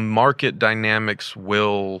 that the market dynamics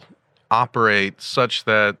will operate such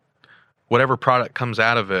that whatever product comes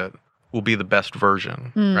out of it will be the best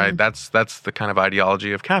version, right? That's the kind of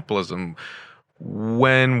ideology of capitalism.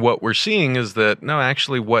 When what we're seeing is that, no,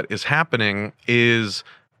 actually what is happening is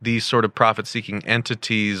these sort of profit-seeking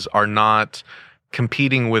entities are not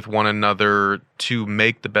competing with one another to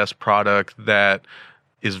make the best product that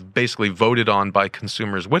is basically voted on by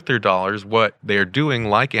consumers with their dollars. What they're doing,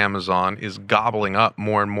 like Amazon, is gobbling up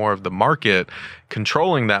more and more of the market,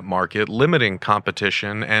 controlling that market, limiting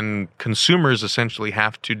competition, and consumers essentially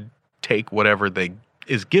have to take whatever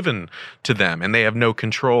is given to them, and they have no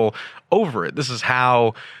control over it. This is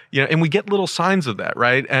how, and we get little signs of that,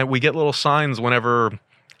 right? And we get little signs whenever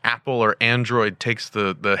Apple or Android takes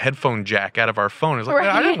the headphone jack out of our phone. It's like, right.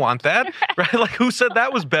 I didn't want that, right? Like, who said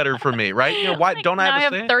that was better for me, right? Why don't I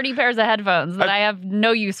have a say? 30 pairs of headphones that I have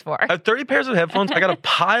no use for. I have 30 pairs of headphones. I got a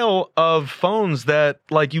pile of phones that,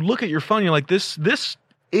 you look at your phone, you're like, this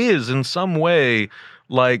is in some way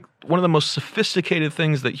one of the most sophisticated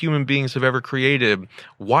things that human beings have ever created.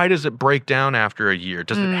 Why does it break down after a year?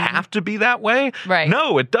 Does it have to be that way? Right.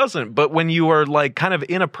 No, it doesn't. But when you are kind of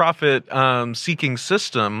in a profit seeking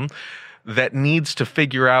system that needs to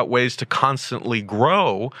figure out ways to constantly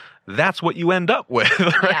grow, that's what you end up with,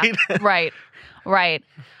 right? Yeah. Right.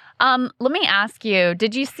 Let me ask you,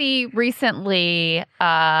 did you see recently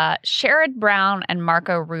Sherrod Brown and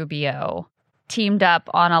Marco Rubio teamed up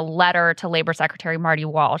on a letter to Labor Secretary Marty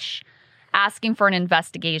Walsh asking for an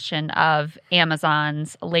investigation of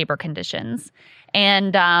Amazon's labor conditions?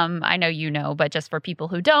 And I know you know, but just for people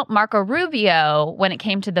who don't, Marco Rubio, when it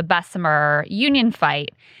came to the Bessemer union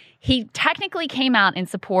fight, he technically came out in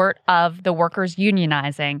support of the workers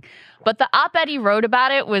unionizing. But the op-ed he wrote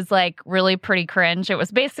about it was really pretty cringe. It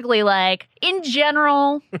was basically in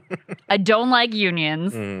general, I don't like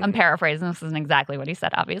unions. I'm paraphrasing. This isn't exactly what he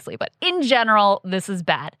said, obviously. But in general, this is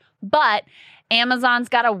bad. But Amazon's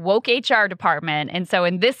got a woke HR department. And so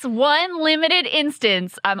in this one limited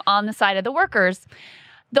instance, I'm on the side of the workers.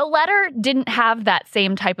 The letter didn't have that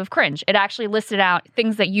same type of cringe. It actually listed out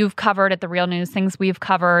things that you've covered at The Real News, things we've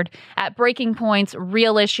covered at Breaking Points,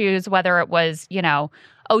 real issues, whether it was,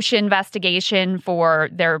 OSHA investigation for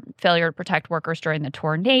their failure to protect workers during the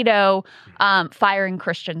tornado, firing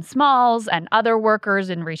Christian Smalls and other workers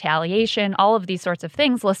in retaliation, all of these sorts of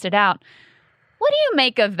things listed out. What do you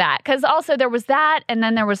make of that? Because also there was that, and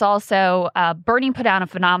then there was also Bernie put out a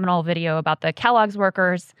phenomenal video about the Kellogg's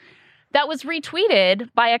workers that was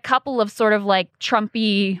retweeted by a couple of sort of like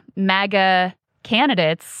Trumpy MAGA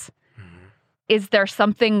candidates. Is there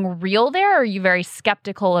something real there? Or are you very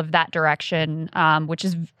skeptical of that direction, which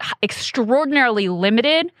is extraordinarily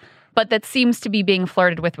limited, but that seems to be being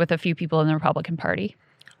flirted with a few people in the Republican Party?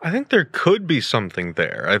 I think there could be something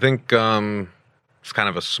there. I think it's kind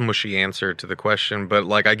of a smushy answer to the question, but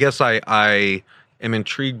like I guess I am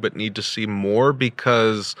intrigued but need to see more,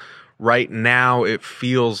 because right now it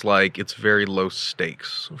feels like it's very low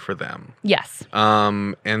stakes for them. Yes.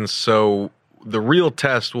 And so the real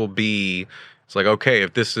test will be, it's like, okay,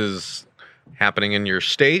 if this is happening in your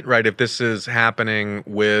state, right? If this is happening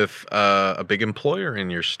with a big employer in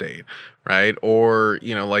your state, right? Or,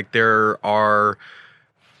 like there are,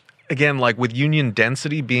 again, like with union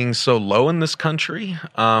density being so low in this country,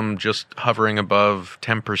 just hovering above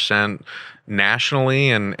 10% nationally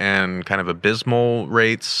and kind of abysmal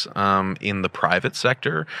rates in the private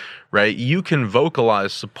sector, right? You can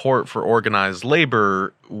vocalize support for organized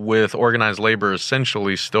labor with organized labor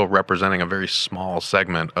essentially still representing a very small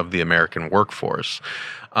segment of the American workforce.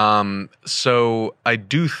 So I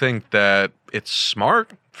do think that it's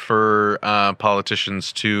smart for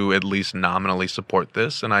politicians to at least nominally support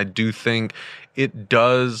this. And I do think it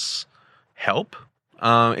does help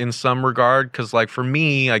in some regard. Because like for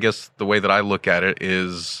me, I guess the way that I look at it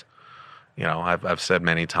is, I've said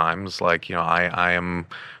many times, like, I am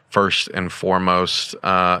first and foremost,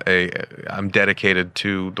 I'm dedicated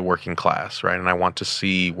to the working class, right? And I want to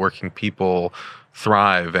see working people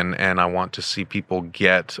thrive, and I want to see people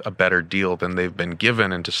get a better deal than they've been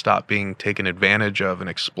given, and to stop being taken advantage of and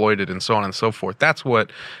exploited and so on and so forth. That's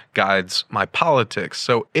what guides my politics.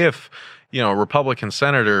 So if, a Republican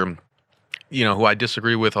senator, who I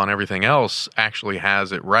disagree with on everything else, actually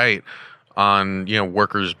has it right on,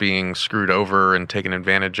 workers being screwed over and taken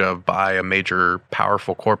advantage of by a major,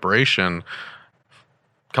 powerful corporation,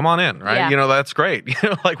 come on in, right? Yeah. That's great.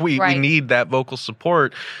 We need that vocal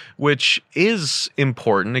support, which is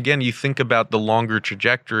important. Again, you think about the longer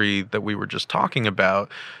trajectory that we were just talking about.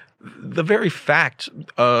 The very fact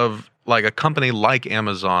of like a company like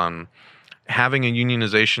Amazon having a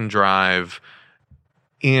unionization drive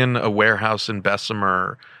in a warehouse in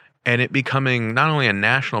Bessemer, and it becoming not only a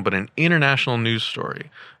national but an international news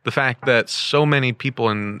story. The fact that so many people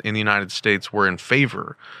in the United States were in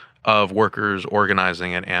favor of workers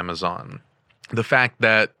organizing at Amazon. The fact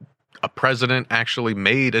that a president actually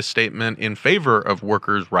made a statement in favor of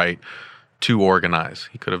workers' right to organize.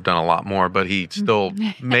 He could have done a lot more, but he still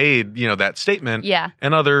made, that statement. Yeah.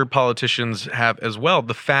 And other politicians have as well.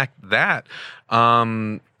 The fact that,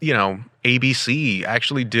 ABC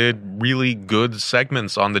actually did really good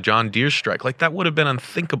segments on the John Deere strike. Like that would have been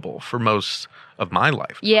unthinkable for most of my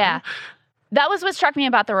life. Yeah. That was what struck me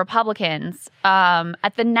about the Republicans.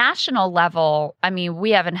 At the national level, I mean,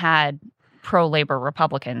 we haven't had pro-labor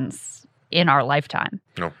Republicans in our lifetime.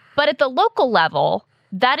 No. But at the local level,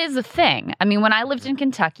 that is a thing. I mean, when I lived in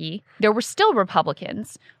Kentucky, there were still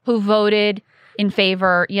Republicans who voted in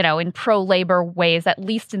favor, in pro-labor ways, at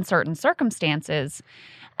least in certain circumstances.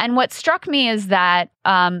 And what struck me is that,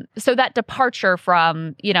 so that departure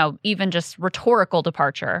from, even just rhetorical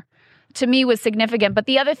departure, to me was significant. But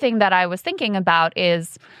the other thing that I was thinking about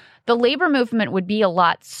is the labor movement would be a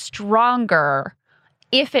lot stronger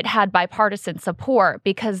if it had bipartisan support,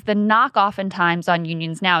 because the knock oftentimes on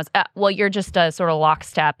unions now is, you're just a sort of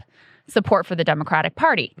lockstep support for the Democratic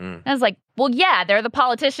Party. And I was like, well, yeah, they're the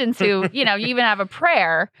politicians who, you even have a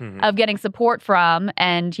prayer of getting support from,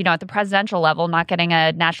 and, at the presidential level, not getting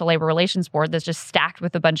a National Labor Relations Board that's just stacked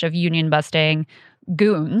with a bunch of union busting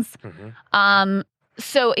goons.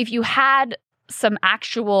 So if you had some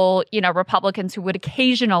actual, Republicans who would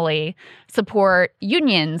occasionally support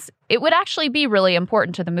unions, it would actually be really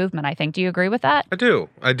important to the movement, I think. Do you agree with that? I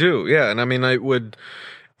do. Yeah. And I mean, it would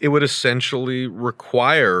essentially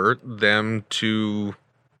require them to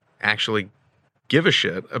actually give a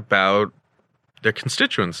shit about their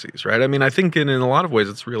constituencies, right? I mean, I think in a lot of ways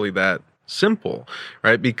it's really that simple,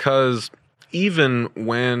 right? Because even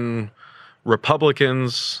when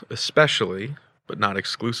Republicans, especially, but not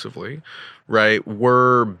exclusively, right,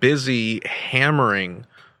 were busy hammering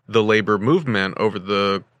the labor movement over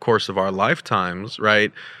the course of our lifetimes,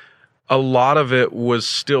 right, a lot of it was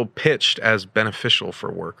still pitched as beneficial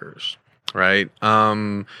for workers, right?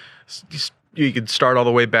 You could start all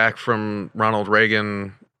the way back from Ronald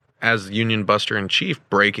Reagan as the union buster in chief,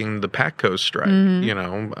 breaking the PATCO strike,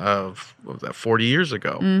 of what was that, 40 years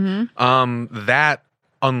ago. That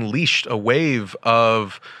unleashed a wave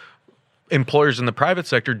of employers in the private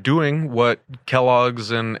sector doing what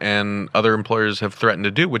Kellogg's and other employers have threatened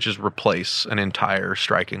to do, which is replace an entire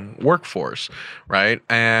striking workforce, right?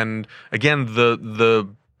 And again, the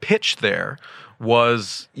pitch there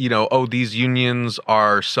was, these unions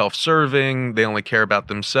are self-serving, they only care about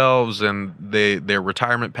themselves and their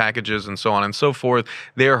retirement packages and so on and so forth.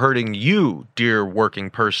 They're hurting you, dear working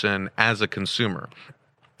person, as a consumer.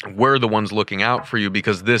 We're the ones looking out for you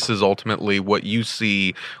because this is ultimately what you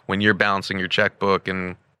see when you're balancing your checkbook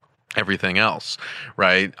and everything else,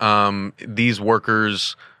 right? These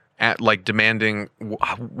workers demanding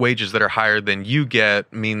wages that are higher than you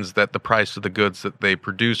get means that the price of the goods that they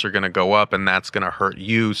produce are going to go up, and that's going to hurt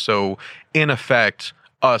you. So in effect,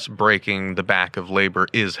 us breaking the back of labor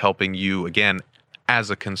is helping you again as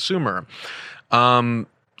a consumer.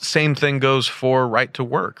 Same thing goes for right to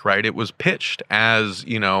work, right? It was pitched as,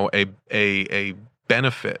 a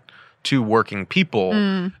benefit to working people.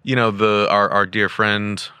 Our dear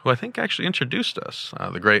friend, who I think actually introduced us,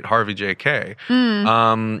 the great Harvey J.K.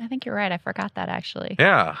 I think you're right. I forgot that actually.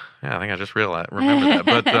 Yeah, I think I just remembered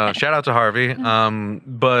that. But shout out to Harvey.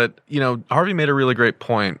 But Harvey made a really great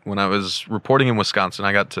point when I was reporting in Wisconsin.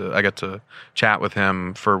 I got to chat with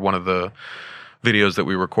him for one of the videos that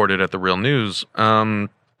we recorded at the Real News.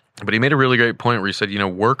 But he made a really great point where he said,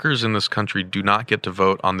 workers in this country do not get to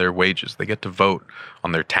vote on their wages. They get to vote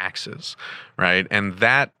on their taxes, right? And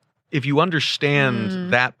that, if you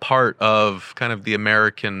understand that part of kind of the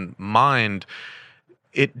American mind,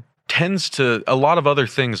 it tends to, a lot of other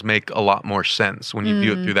things make a lot more sense when you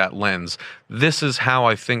view it through that lens. This is how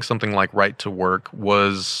I think something like right to work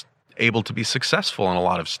was able to be successful in a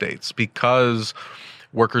lot of states, because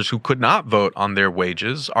workers who could not vote on their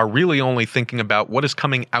wages are really only thinking about what is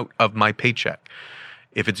coming out of my paycheck.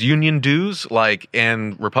 If it's union dues,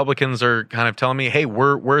 and Republicans are kind of telling me, hey,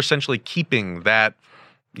 we're essentially keeping that,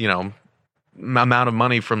 amount of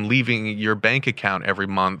money from leaving your bank account every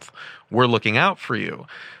month, we're looking out for you.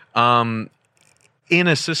 In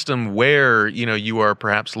a system where, you are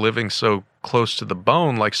perhaps living so close to the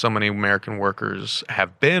bone, like so many American workers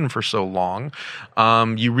have been for so long,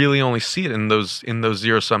 you really only see it in those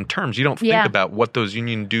zero-sum terms. You don't think about what those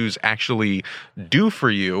union dues actually do for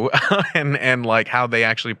you and how they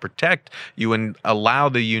actually protect you and allow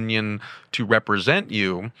the union to represent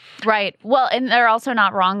you. Right. Well, and they're also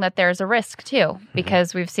not wrong that there's a risk too,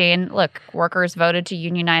 because we've seen, workers voted to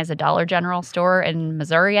unionize a Dollar General store in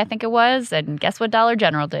Missouri, I think it was, and guess what Dollar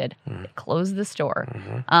General did? They closed the store.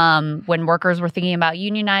 When workers were thinking about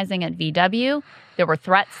unionizing at VW, there were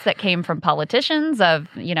threats that came from politicians of,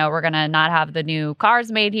 we're going to not have the new cars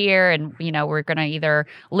made here, and, we're going to either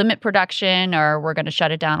limit production or we're going to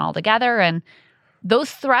shut it down altogether. And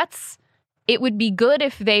those threats, it would be good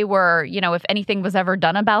if they were, if anything was ever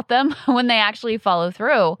done about them when they actually follow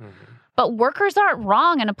through. But workers aren't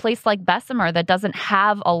wrong in a place like Bessemer that doesn't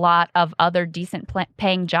have a lot of other decent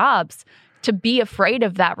paying jobs to be afraid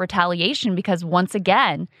of that retaliation, because once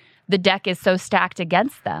again, the deck is so stacked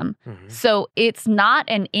against them. So it's not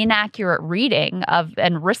an inaccurate reading of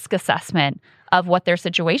and risk assessment of what their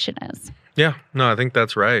situation is. Yeah, no, I think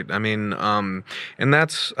that's right. I mean, and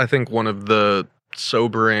that's, I think, one of the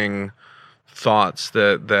sobering thoughts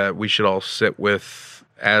that we should all sit with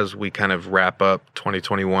as we kind of wrap up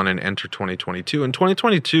 2021 and enter 2022. And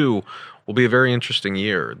 2022 will be a very interesting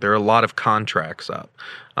year. There are a lot of contracts up.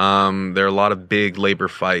 There are a lot of big labor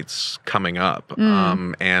fights coming up.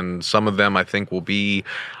 And some of them, I think, will be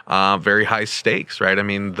very high stakes, right? I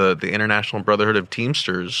mean, the International Brotherhood of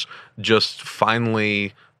Teamsters just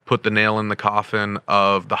finally put the nail in the coffin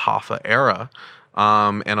of the HOFA era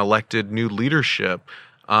and elected new leadership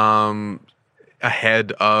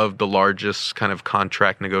ahead of the largest kind of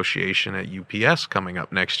contract negotiation at UPS coming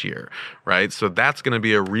up next year, right? So that's going to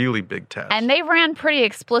be a really big test. And they ran pretty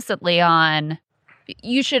explicitly on,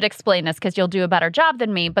 you should explain this because you'll do a better job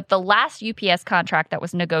than me, but the last UPS contract that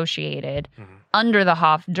was negotiated under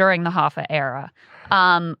the during the HOFA era,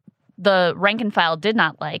 the rank and file did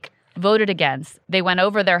not voted against. They went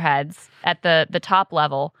over their heads at the top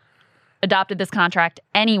level, adopted this contract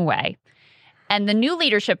anyway. And the new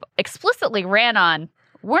leadership explicitly ran on,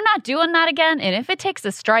 we're not doing that again. And if it takes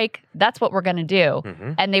a strike, that's what we're going to do.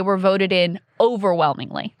 And they were voted in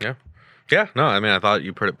overwhelmingly. Yeah. Yeah, no, I mean, I thought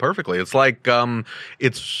you put it perfectly. It's like,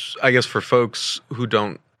 it's, I guess, for folks who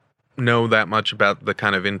don't know that much about the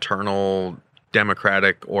kind of internal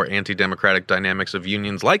democratic or anti-democratic dynamics of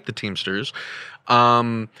unions like the Teamsters,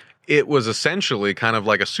 it was essentially kind of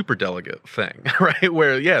like a superdelegate thing, right?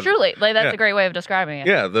 Where, yeah. Truly, like that's a great way of describing it.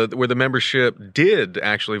 Yeah, where the membership did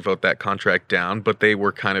actually vote that contract down, but they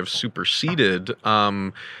were kind of superseded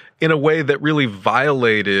in a way that really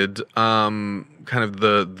violated kind of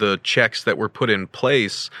the checks that were put in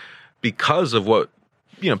place because of what,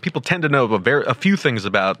 people tend to know a few things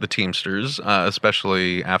about the Teamsters,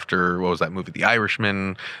 especially after, what was that movie, The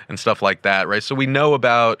Irishman and stuff like that, right? So we know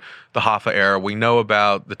about the Hoffa era, we know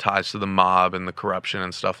about the ties to the mob and the corruption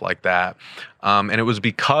and stuff like that. And it was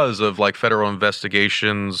because of like federal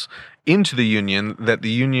investigations into the union that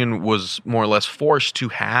the union was more or less forced to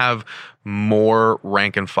have more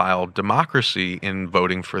rank and file democracy in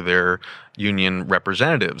voting for their union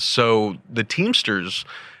representatives. So the Teamsters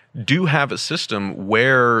do have a system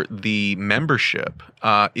where the membership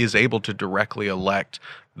is able to directly elect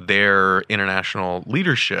their international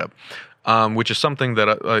leadership, which is something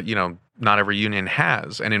that, not every union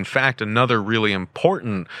has. And in fact, another really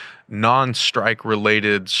important non-strike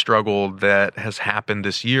related struggle that has happened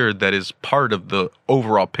this year that is part of the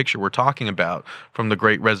overall picture we're talking about, from the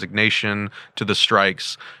Great Resignation to the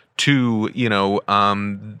strikes to,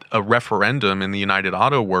 a referendum in the United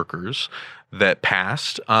Auto Workers that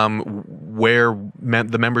passed, where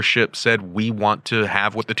the membership said, we want to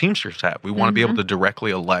have what the Teamsters have. We want to be able to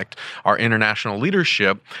directly elect our international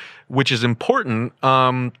leadership, which is important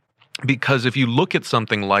because if you look at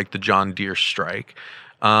something like the John Deere strike,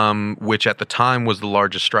 which at the time was the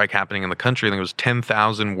largest strike happening in the country, I think it was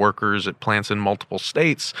 10,000 workers at plants in multiple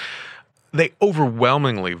states, they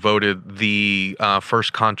overwhelmingly voted the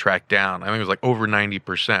first contract down. I think it was like over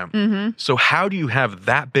 90%. So how do you have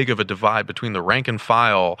that big of a divide between the rank and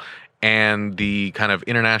file and the kind of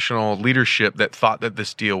international leadership that thought that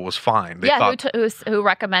this deal was fine? They thought, who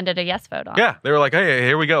recommended a yes vote on it. Yeah, they were like, hey,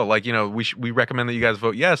 here we go. Like, we recommend that you guys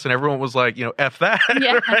vote yes. And everyone was like, F that.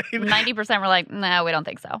 Yeah, right? 90% were like, no, we don't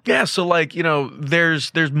think so. Yeah, so like,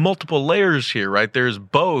 there's multiple layers here, right? There's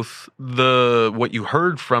both what you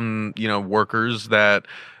heard from, workers that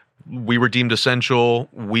we were deemed essential.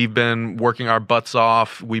 We've been working our butts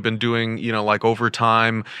off. We've been doing, like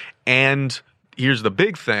overtime. And here's the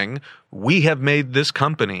big thing. We have made this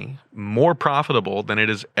company more profitable than it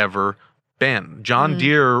has ever been. John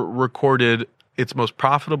Deere recorded its most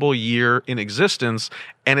profitable year in existence,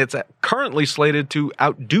 and it's currently slated to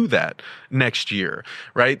outdo that next year,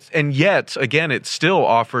 right? And yet, again, it still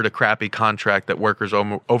offered a crappy contract that workers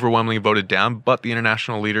overwhelmingly voted down, but the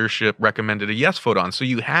international leadership recommended a yes vote on. So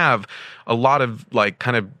you have a lot of like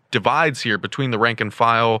kind of divides here between the rank and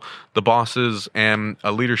file, the bosses, and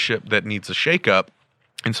a leadership that needs a shakeup.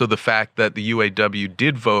 And so the fact that the UAW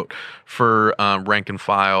did vote for rank and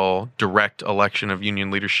file direct election of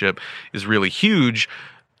union leadership is really huge.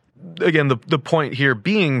 Again, the point here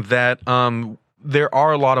being that there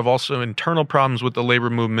are a lot of also internal problems with the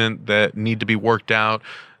labor movement that need to be worked out.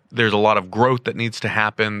 There's a lot of growth that needs to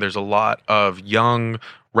happen. There's a lot of young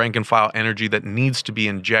rank and file energy that needs to be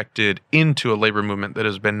injected into a labor movement that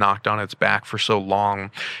has been knocked on its back for so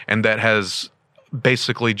long, and that has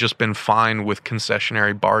basically just been fine with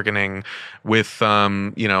concessionary bargaining, with,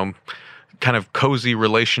 kind of cozy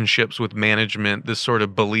relationships with management, this sort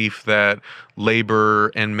of belief that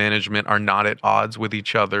labor and management are not at odds with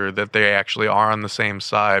each other, that they actually are on the same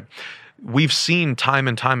side. We've seen time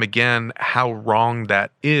and time again how wrong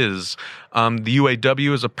that is. The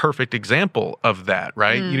UAW is a perfect example of that,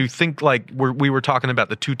 right? You think like we were talking about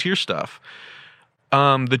the two-tier stuff.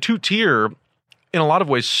 The two-tier, in a lot of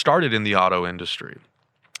ways, started in the auto industry.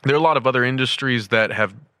 There are a lot of other industries that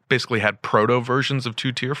have basically had proto versions of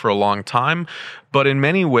two-tier for a long time, but in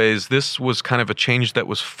many ways, this was kind of a change that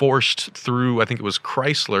was forced through, I think it was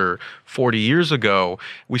Chrysler 40 years ago.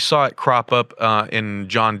 We saw it crop up in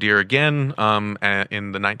John Deere again in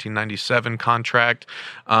the 1997 contract.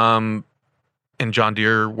 And John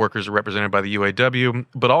Deere workers are represented by the UAW,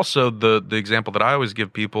 but also the example that I always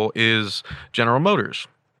give people is General Motors.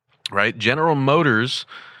 Right? General Motors,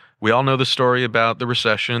 we all know the story about the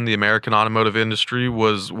recession. The American automotive industry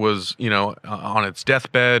was on its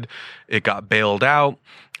deathbed. It got bailed out.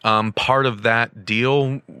 Part of that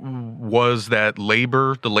deal was that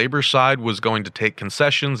the labor side was going to take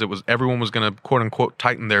concessions. Everyone was going to quote unquote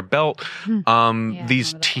tighten their belt.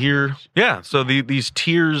 These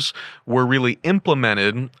tiers were really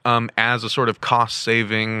implemented as a sort of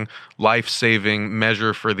cost-saving, life-saving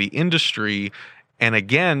measure for the industry. And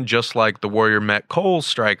again, just like the Warrior Met Coal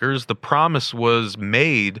strikers, the promise was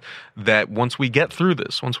made that once we get through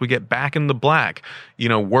this, once we get back in the black,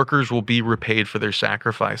 workers will be repaid for their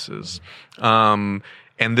sacrifices.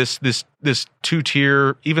 And this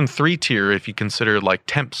 2-tier, even 3-tier, if you consider like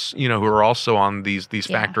temps, who are also on these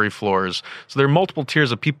factory floors. So there are multiple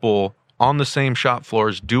tiers of people on the same shop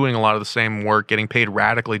floors doing a lot of the same work, getting paid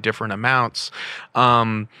radically different amounts.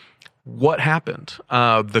 What happened?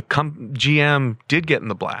 The GM did get in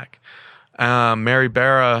the black. Mary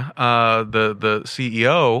Barra, the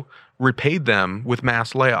CEO, repaid them with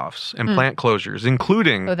mass layoffs and plant closures,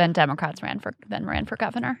 including. Oh, then Democrats ran for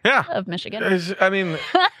governor. Of Michigan. I mean,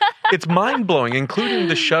 it's mind blowing, including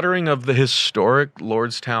the shuttering of the historic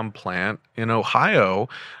Lordstown plant in Ohio,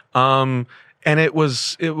 and it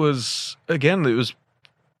was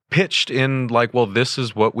pitched in like, well, this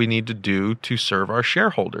is what we need to do to serve our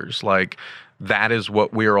shareholders. Like, that is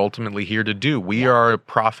what we are ultimately here to do. We are a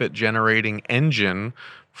profit generating engine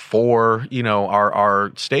for, our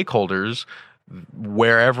stakeholders.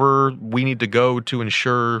 Wherever we need to go to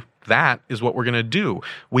ensure that is what we're going to do.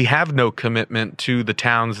 We have no commitment to the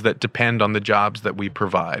towns that depend on the jobs that we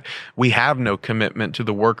provide. We have no commitment to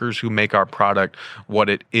the workers who make our product what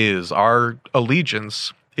it is. Our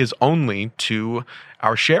allegiance is only to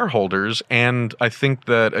our shareholders. And I think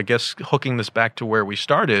that, I guess, hooking this back to where we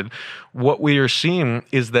started, what we are seeing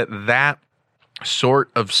is that sort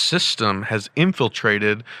of system has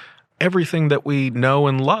infiltrated everything that we know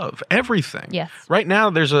and love. Everything. Yes. Right now,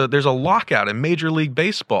 there's a lockout in Major League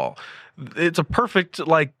Baseball. It's a perfect,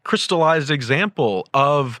 crystallized example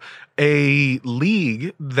of a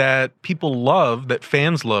league that people love, that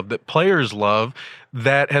fans love, that players love,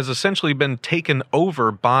 that has essentially been taken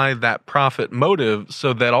over by that profit motive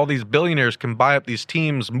so that all these billionaires can buy up these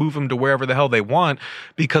teams, move them to wherever the hell they want,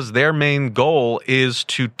 because their main goal is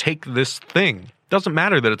to take this thing. Doesn't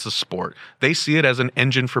matter that it's a sport. They see it as an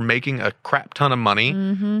engine for making a crap ton of money,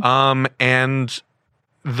 and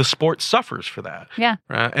the sport suffers for that. Yeah.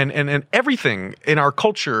 And everything in our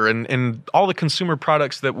culture and all the consumer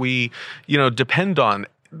products that we, depend on,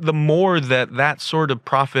 the more that sort of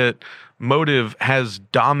profit motive has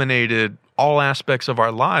dominated all aspects of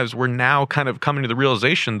our lives, we're now kind of coming to the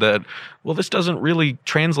realization that, well, this doesn't really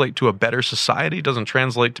translate to a better society, doesn't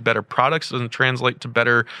translate to better products, doesn't translate to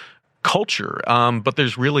better culture, but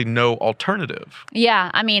there's really no alternative.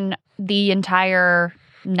 Yeah, I mean, the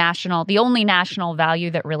only national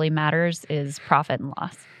value that really matters is profit and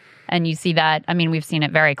loss. And you see that, I mean, we've seen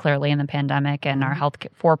it very clearly in the pandemic and our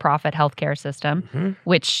for-profit healthcare system,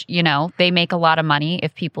 which, they make a lot of money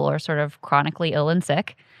if people are sort of chronically ill and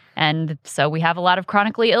sick. And so we have a lot of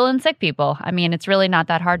chronically ill and sick people. I mean, it's really not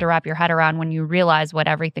that hard to wrap your head around when you realize what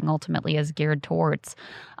everything ultimately is geared towards.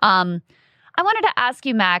 I wanted to ask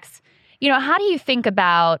you, Max, how do you think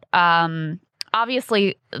about,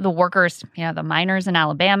 obviously, the workers, the miners in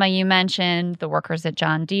Alabama you mentioned, the workers at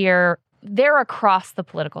John Deere, they're across the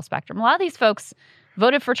political spectrum. A lot of these folks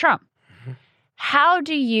voted for Trump. How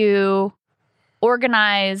do you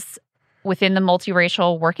organize within the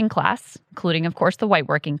multiracial working class, including, of course, the white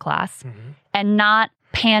working class, and not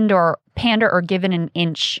pander or give an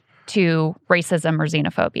inch to racism or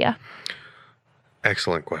xenophobia?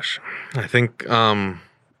 Excellent question. I think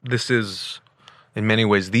this is, in many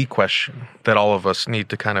ways, the question that all of us need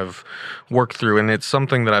to kind of work through. And it's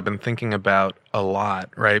something that I've been thinking about a lot,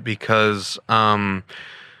 right? Because one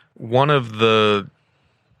of the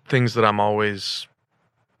things that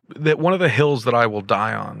one of the hills that I will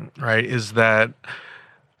die on, right, is that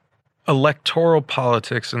electoral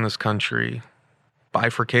politics in this country,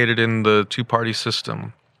 bifurcated in the two-party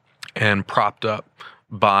system and propped up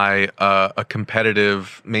by a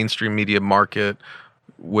competitive mainstream media market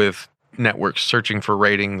with networks searching for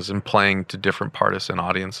ratings and playing to different partisan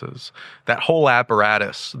audiences. That whole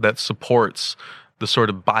apparatus that supports the sort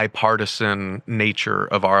of bipartisan nature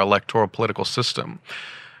of our electoral political system,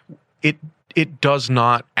 it does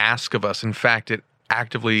not ask of us. In fact, it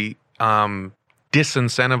actively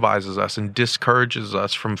disincentivizes us and discourages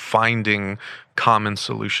us from finding common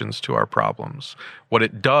solutions to our problems. What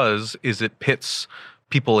it does is it pits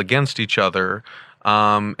people against each other,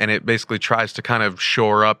 and it basically tries to kind of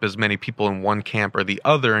shore up as many people in one camp or the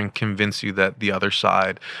other and convince you that the other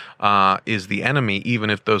side is the enemy, even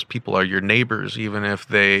if those people are your neighbors, even if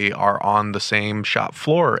they are on the same shop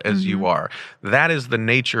floor as you are. That is the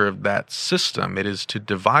nature of that system. It is to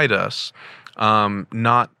divide us,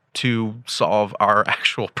 not to solve our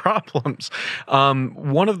actual problems.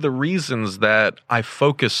 One of the reasons that I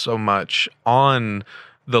focus so much on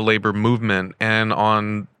the labor movement and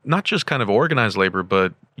on not just kind of organized labor,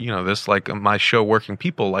 but, this, like my show, Working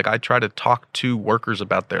People, like I try to talk to workers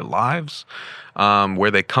about their lives, where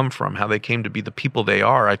they come from, how they came to be the people they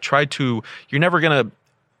are. I try to, you're never going to,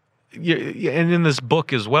 and in this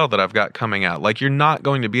book as well that I've got coming out, like you're not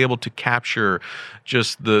going to be able to capture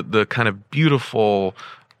just the kind of beautiful,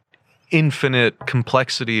 infinite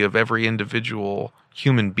complexity of every individual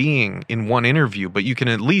human being in one interview, but you can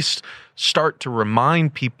at least start to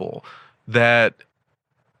remind people that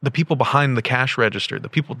the people behind the cash register, the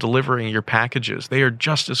people delivering your packages, they are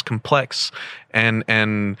just as complex and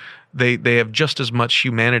they have just as much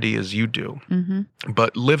humanity as you do. Mm-hmm.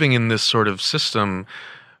 But living in this sort of system,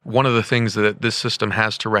 one of the things that this system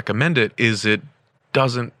has to recommend is it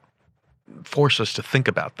doesn't force us to think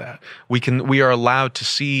about that. We are allowed to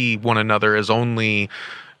see one another as only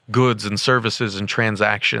goods and services and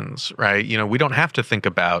transactions, right? We don't have to think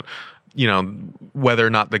about, whether or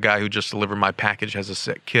not the guy who just delivered my package has a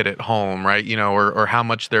sick kid at home, right? Or how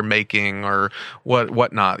much they're making or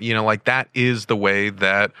whatnot. Like that is the way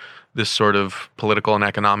that this sort of political and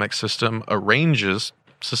economic system arranges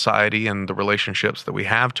society and the relationships that we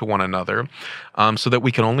have to one another, so that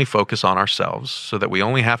we can only focus on ourselves, so that we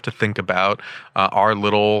only have to think about our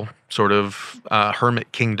little sort of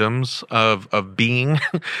hermit kingdoms of being.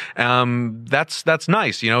 That's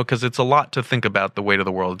nice, because it's a lot to think about the weight of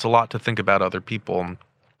the world. It's a lot to think about other people.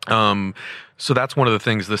 So that's one of the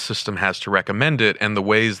things this system has to recommend it, and the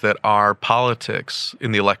ways that our politics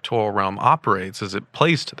in the electoral realm operates as it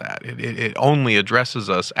plays to that. It only addresses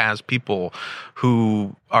us as people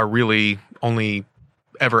who are really only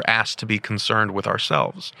ever asked to be concerned with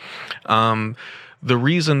ourselves. The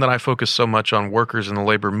reason that I focus so much on workers in the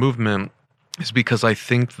labor movement is because I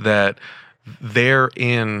think that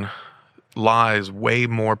therein lies way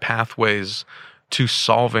more pathways to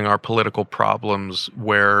solving our political problems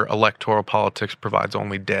where electoral politics provides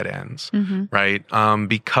only dead ends, right?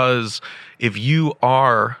 Because if you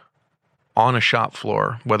are on a shop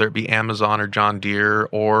floor, whether it be Amazon or John Deere,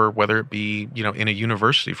 or whether it be, in a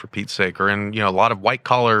university for Pete's sake, or in, a lot of white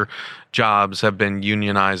collar jobs have been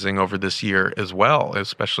unionizing over this year as well,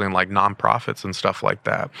 especially in like nonprofits and stuff like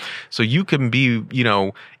that. So you can be,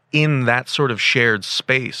 in that sort of shared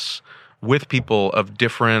space with people of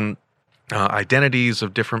different identities,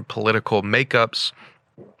 of different political makeups,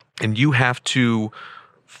 and you have to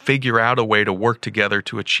figure out a way to work together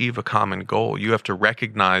to achieve a common goal. You have to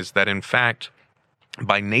recognize that, in fact,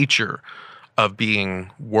 by nature of being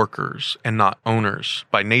workers and not owners,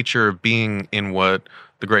 by nature of being in what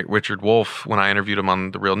the great Richard Wolff, when I interviewed him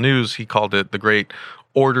on The Real News, he called it the great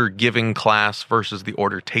order-giving class versus the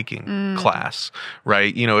order-taking class,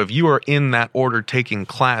 right? If you are in that order-taking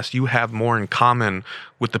class, you have more in common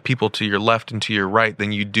with the people to your left and to your right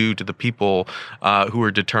than you do to the people who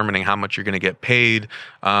are determining how much you're going to get paid,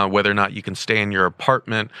 whether or not you can stay in your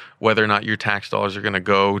apartment, whether or not your tax dollars are going to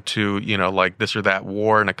go to, like this or that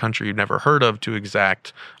war in a country you've never heard of to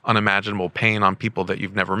exact unimaginable pain on people that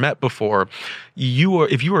you've never met before.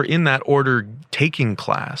 If you are in that order-taking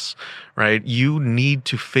class, right, you need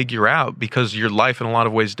to figure out, because your life in a lot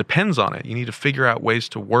of ways depends on it, you need to figure out ways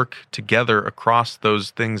to work together across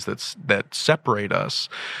those things that separate us,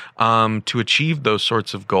 to achieve those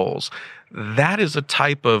sorts of goals. That is a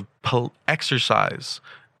type of exercise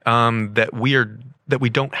that we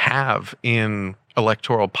don't have in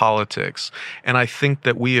electoral politics. And I think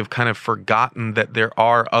that we have kind of forgotten that there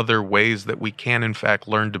are other ways that we can, in fact,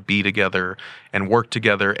 learn to be together and work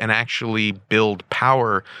together and actually build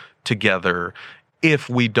power together, if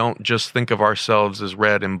we don't just think of ourselves as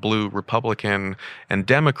red and blue, Republican and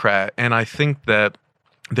Democrat. And I think that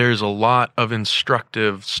there's a lot of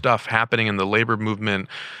instructive stuff happening in the labor movement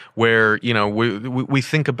where, we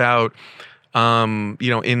think about,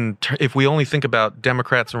 if we only think about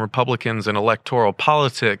Democrats and Republicans and electoral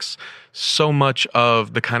politics, so much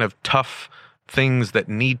of the kind of tough things that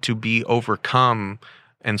need to be overcome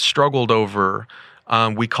and struggled over,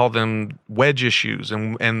 we call them wedge issues,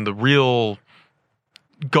 and the real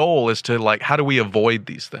goal is to, like, how do we avoid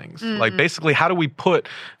these things? Mm-hmm. Like, basically, how do we put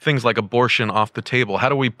things like abortion off the table? How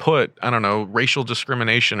do we put, racial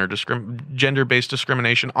discrimination or gender-based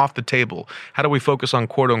discrimination off the table? How do we focus on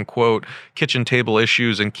quote-unquote kitchen table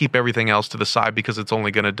issues and keep everything else to the side because it's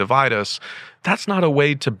only going to divide us? That's not a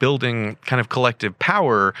way to building kind of collective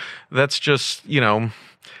power. That's just,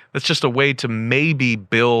 that's just a way to maybe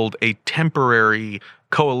build a temporary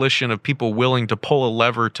coalition of people willing to pull a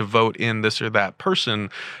lever to vote in this or that person.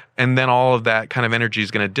 And then all of that kind of energy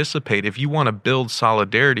is going to dissipate. If you want to build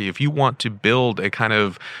solidarity, if you want to build a kind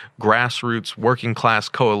of grassroots working class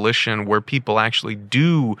coalition where people actually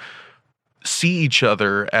do see each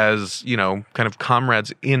other as, kind of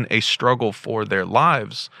comrades in a struggle for their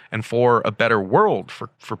lives and for a better world,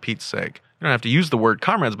 for Pete's sake. You don't have to use the word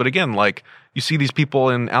comrades, but again, like, you see these people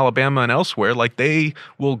in Alabama and elsewhere, like, they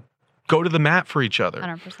will go to the mat for each other.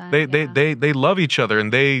 100%. They love each other,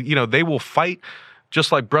 and they will fight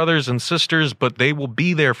just like brothers and sisters, but they will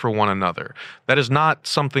be there for one another. That is not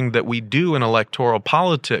something that we do in electoral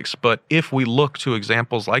politics, but if we look to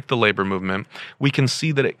examples like the labor movement, we can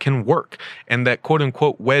see that it can work, and that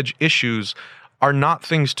quote-unquote wedge issues are not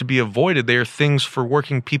things to be avoided. They are things for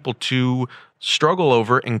working people to struggle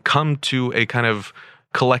over and come to a kind of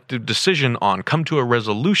collective decision on, come to a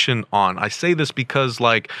resolution on. I say this because,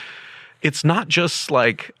 like, it's not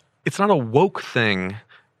a woke thing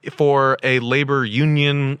for a labor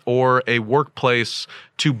union or a workplace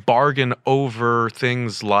to bargain over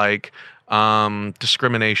things like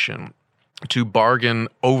discrimination, to bargain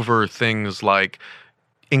over things like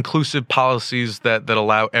inclusive policies that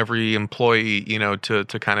allow every employee,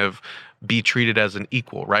 to kind of be treated as an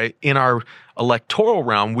equal, right? In our electoral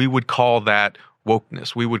realm, we would call that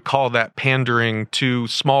wokeness. We would call that pandering to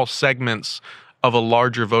small segments of a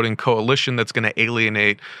larger voting coalition that's going to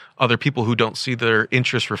alienate other people who don't see their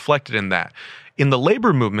interests reflected in that. In the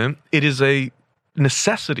labor movement, it is a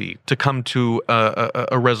necessity to come to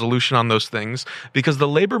a resolution on those things, because the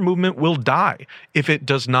labor movement will die if it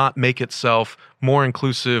does not make itself more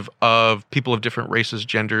inclusive of people of different races,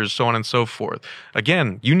 genders, so on and so forth.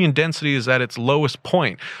 Again, union density is at its lowest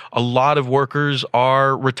point. A lot of workers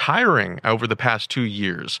are retiring over the past 2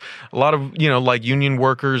 years. A lot of, like, union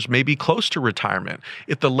workers may be close to retirement.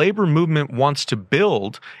 If the labor movement wants to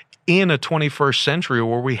build in a 21st century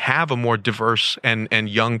where we have a more diverse and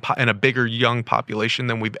young and a bigger young population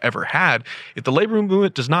than we've ever had, if the labor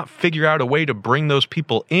movement does not figure out a way to bring those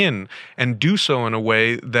people in and do so in a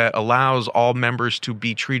way that allows all members to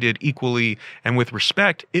be treated equally and with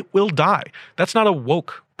respect, it will die. That's not a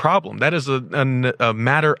woke problem. That is a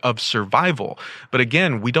matter of survival. But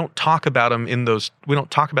again, we don't talk about we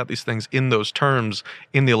don't talk about these things in those terms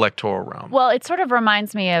in the electoral realm. Well, it sort of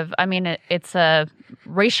reminds me of, it's a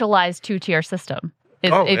racialized two-tier system.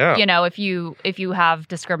 If you have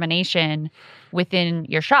discrimination within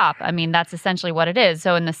your shop, that's essentially what it is.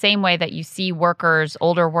 So in the same way that you see workers,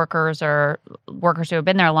 older workers or workers who have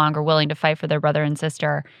been there longer, willing to fight for their brother and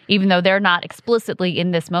sister, even though they're not explicitly in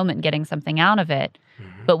this moment getting something out of it,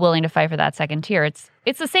 but willing to fight for that second tier. It's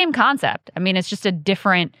the same concept. It's just a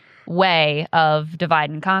different way of divide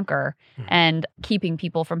and conquer and keeping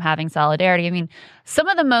people from having solidarity. Some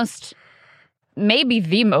of the most, maybe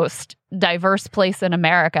the most diverse place in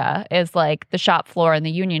America is like the shop floor and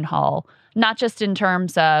the union hall, not just in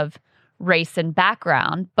terms of race and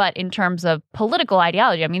background, but in terms of political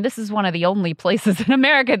ideology. This is one of the only places in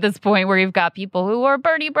America at this point where you've got people who are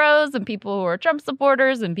Bernie bros and people who are Trump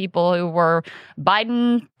supporters and people who were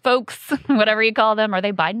Biden folks, whatever you call them. Are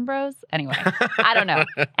they Biden bros? Anyway, I don't know.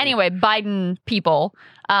 Anyway, Biden people,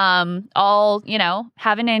 all,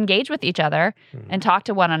 having to engage with each other and talk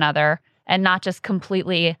to one another and not just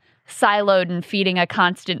completely siloed and feeding a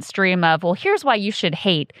constant stream of, well, here's why you should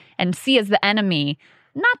hate and see as the enemy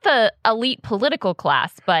not the elite political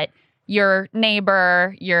class, but your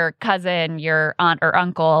neighbor, your cousin, your aunt or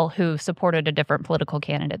uncle who supported a different political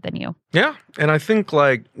candidate than you. Yeah. And I think,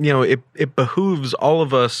 it behooves all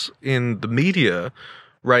of us in the media,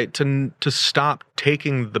 right, to stop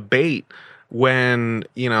taking the bait when,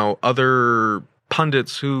 other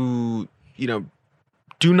pundits who,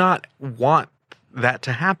 do not want that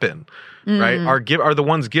to happen, right, are the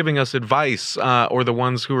ones giving us advice, or the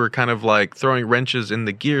ones who are kind of like throwing wrenches in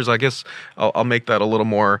the gears. I guess I'll make that a little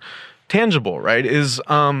more tangible, right? Is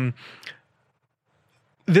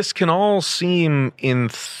this can all seem in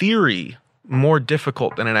theory more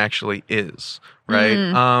difficult than it actually is,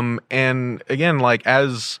 right? And again, like,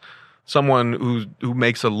 as someone who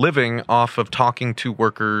makes a living off of talking to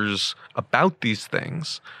workers about these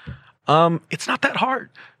things, it's not that hard,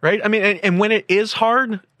 right? And when it is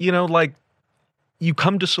hard, you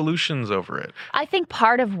come to solutions over it. I think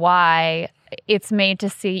part of why it's made to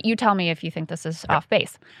see, you tell me if you think this is off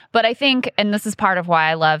base, but I think, and this is part of why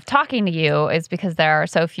I love talking to you, is because there are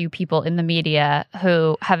so few people in the media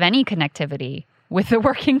who have any connectivity with the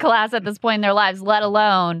working class at this point in their lives, let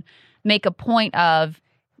alone make a point of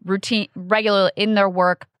regularly in their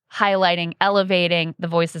work, highlighting, elevating the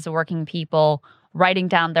voices of working people, writing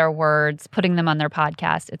down their words, putting them on their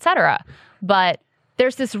podcast, etc. But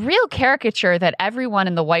there's this real caricature that everyone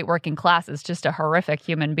in the white working class is just a horrific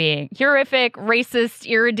human being. Horrific, racist,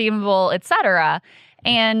 irredeemable, etc.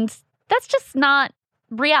 And that's just not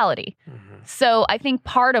reality. So I think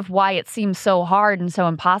part of why it seems so hard and so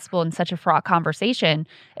impossible in such a fraught conversation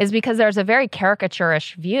is because there's a very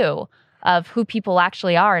caricaturish view of who people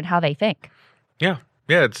actually are and how they think. Yeah.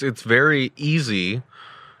 Yeah, it's very easy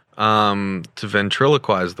to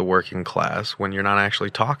ventriloquize the working class when you're not actually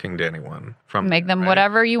talking to anyone from Make them right?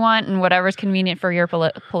 whatever you want and whatever's convenient for your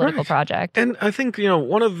political Right. project. And I think,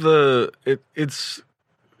 one of the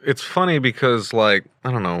it's funny because, like,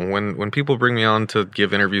 I don't know, when people bring me on to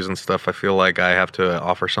give interviews and stuff, I feel like I have to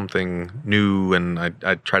offer something new, and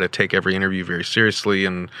I try to take every interview very seriously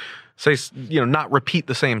and say, not repeat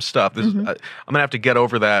the same stuff. I'm going to have to get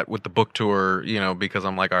over that with the book tour, because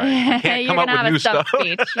I'm like, all right, I can't come up with new stuff.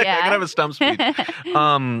 Speech, yeah. I can have a stump speech.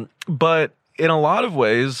 But in a lot of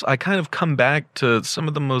ways, I kind of come back to some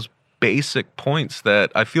of the most basic points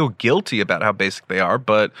that I feel guilty about how basic they are,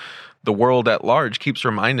 but the world at large keeps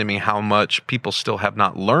reminding me how much people still have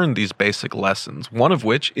not learned these basic lessons. One of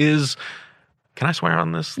which is, can I swear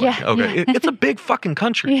on this? Yeah. Okay. It's a big fucking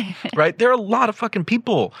country, right? There are a lot of fucking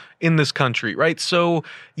people in this country, right? So,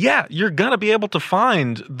 yeah, you're going to be able to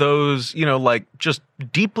find those, just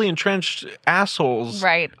deeply entrenched assholes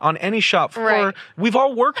on any shop floor. Right. We've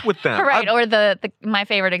all worked with them. Right. Or my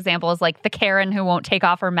favorite example is like the Karen who won't take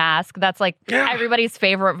off her mask. That's like everybody's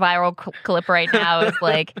favorite viral clip right now is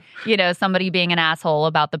like, somebody being an asshole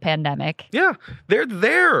about the pandemic. Yeah, they're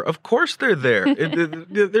there. Of course they're there.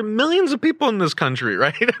 There are millions of people in this country,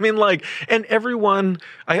 right? I mean, and everyone,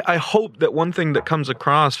 I hope that one thing that comes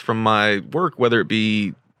across from my work, whether it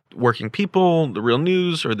be Working People, The Real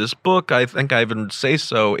News, or this book, I think I even say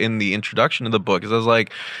so in the introduction of the book, is I was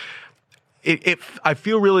like, I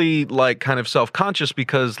feel really kind of self-conscious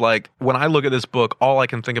because when I look at this book, all I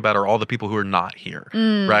can think about are all the people who are not here,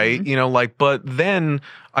 right? But then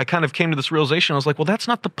I kind of came to this realization. I was like, well, that's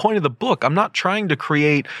not the point of the book. I'm not trying to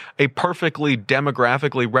create a perfectly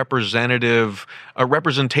demographically representative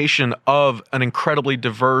representation of an incredibly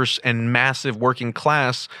diverse and massive working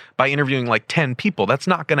class by interviewing 10 people. That's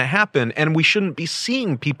not going to happen. And we shouldn't be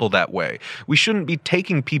seeing people that way. We shouldn't be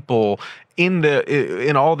taking people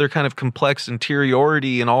in all their kind of complex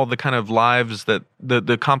interiority and all the kind of lives that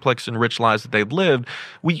the complex and rich lives that they've lived.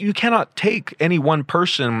 You cannot take any one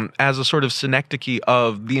person as a sort of synecdoche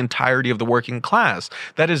of the entirety of the working class.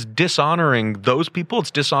 That is dishonoring those people.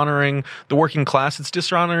 It's dishonoring the working class. It's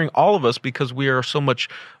dishonoring all of us because we are so much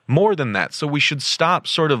more than that. So we should stop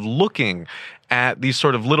sort of looking at these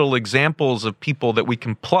sort of little examples of people that we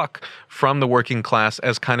can pluck from the working class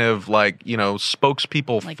as kind of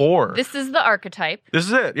spokespeople for. This is the archetype. This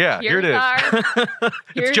is it. Yeah, here it is.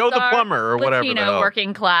 It's Joe the plumber or whatever. Latino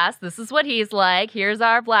working class. This is what he's like. Here's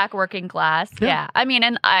our black working class. Yeah. I mean,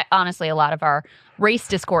 and honestly, a lot of our race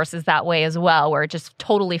discourse is that way as well, where it just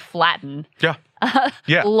totally flatten.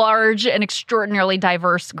 Large and extraordinarily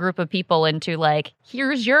diverse group of people into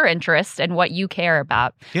here's your interest and what you care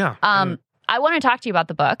about. Yeah. I want to talk to you about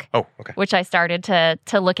the book. Oh, okay. Which I started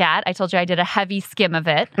to look at. I told you I did a heavy skim of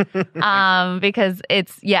it because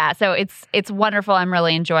it's wonderful. I'm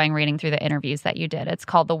really enjoying reading through the interviews that you did. It's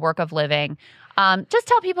called The Work of Living. Just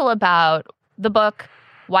tell people about the book,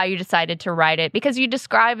 why you decided to write it, because you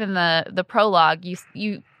describe in the prologue,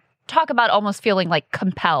 you talk about almost feeling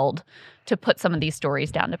compelled to put some of these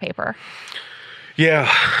stories down to paper.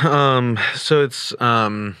 Yeah. So it's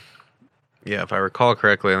if I recall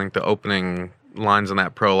correctly, I think the opening lines in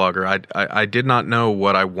that prologue are, I did not know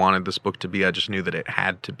what I wanted this book to be. I just knew that it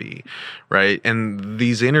had to be, right? And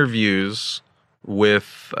these interviews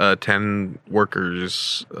with 10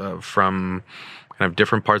 workers from kind of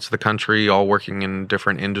different parts of the country, all working in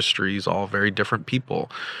different industries, all very different people,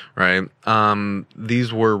 right?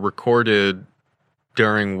 These were recorded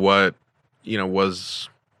during what, was,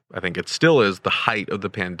 I think it still is, the height of the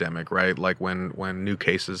pandemic, right? When new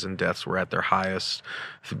cases and deaths were at their highest,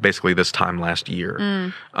 basically this time last year.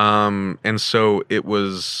 And so it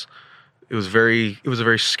was a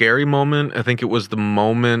very scary moment. I think it was the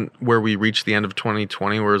moment where we reached the end of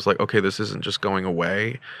 2020 where it was okay, this isn't just going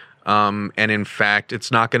away. And in fact,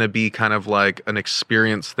 it's not going to be kind of an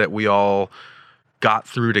experience that we all got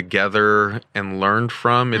through together and learned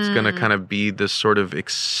from. It's going to kind of be this sort of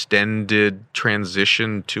extended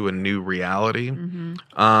transition to a new reality.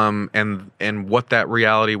 And what that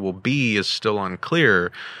reality will be is still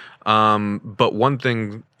unclear. But one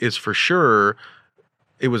thing is for sure,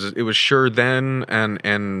 it was sure then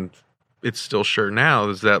and it's still sure now,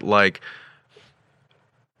 is that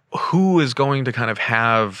who is going to kind of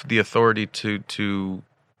have the authority to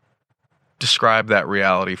describe that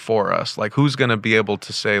reality for us? Who's going to be able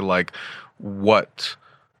to say what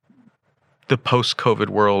the post-COVID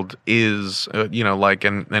world is,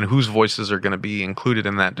 and whose voices are going to be included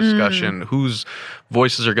in that discussion, whose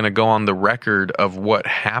voices are going to go on the record of what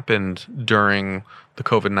happened during the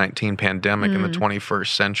COVID-19 pandemic in the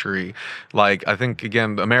 21st century. Like, I think,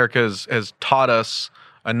 again, America has taught us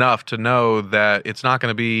enough to know that it's not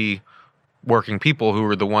going to be working people who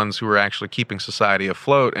are the ones who are actually keeping society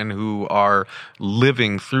afloat and who are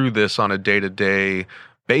living through this on a day-to-day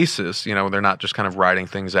basis. They're not just kind of writing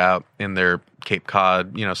things out in their Cape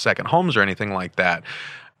Cod, second homes or anything like that.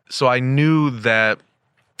 So I knew that,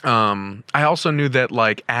 I also knew that,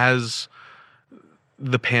 like, as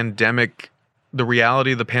the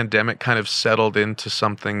reality of the pandemic kind of settled into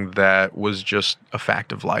something that was just a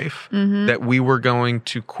fact of life, that we were going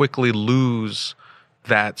to quickly lose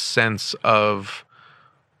that sense of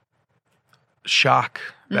shock,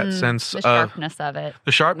 that sense the sharpness of it.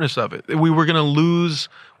 The sharpness of it. We're going to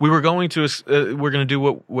do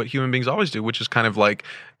what human beings always do, which is kind of like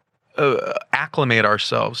acclimate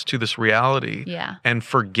ourselves to this reality and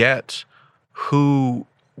forget who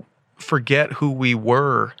we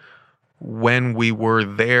were when we were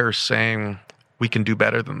there saying we can do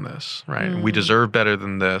better than this, right? We deserve better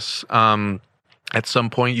than this. At some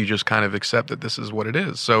point, you just kind of accept that this is what it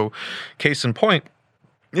is. So, case in point,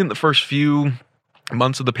 in the first few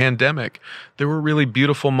months of the pandemic, there were really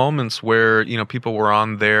beautiful moments where, people were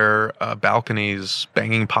on their balconies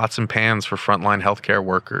banging pots and pans for frontline healthcare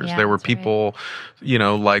workers. Yeah, there were people,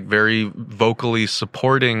 like very vocally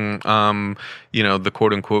supporting, the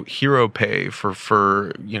quote unquote hero pay for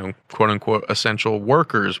quote unquote essential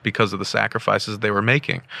workers because of the sacrifices they were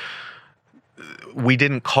making. We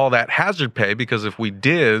didn't call that hazard pay because if we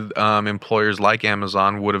did, employers like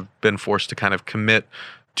Amazon would have been forced to kind of commit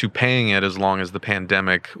to paying it as long as the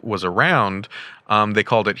pandemic was around. They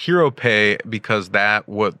called it hero pay because that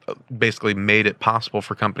what basically made it possible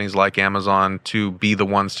for companies like Amazon to be the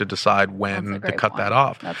ones to decide when to cut that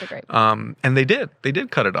off. That's a great point. And they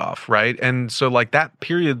did cut it off, right? And so like that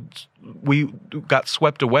period, we got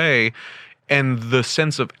swept away. And the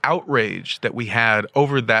sense of outrage that we had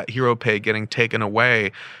over that hero pay getting taken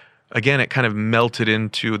away, again, it kind of melted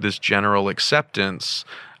into this general acceptance.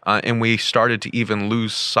 And we started to even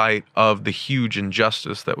lose sight of the huge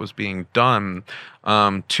injustice that was being done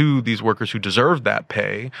to these workers who deserved that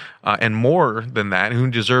pay, and more than that,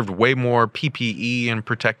 who deserved way more PPE and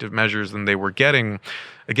protective measures than they were getting.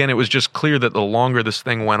 Again, it was just clear that the longer this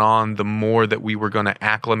thing went on, the more that we were going to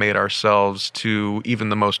acclimate ourselves to even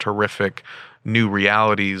the most horrific new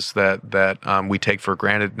realities that we take for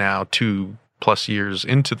granted now 2+ years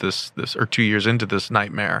into this or 2 years into this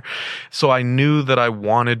nightmare. So I knew that I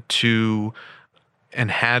wanted to and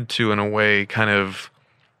had to, in a way, kind of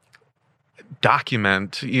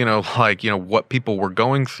document, what people were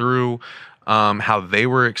going through, how they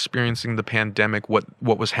were experiencing the pandemic, what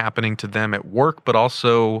was happening to them at work, but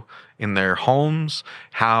also in their homes.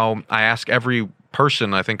 How I ask every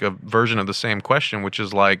person, I think, a version of the same question, which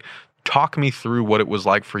is like, talk me through what it was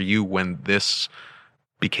like for you when this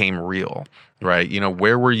became real, right?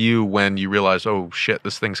 Where were you when you realized, oh shit,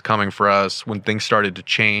 this thing's coming for us? When things started to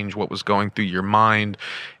change, what was going through your mind?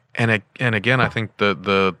 And again, I think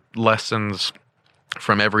the lessons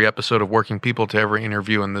from every episode of Working People to every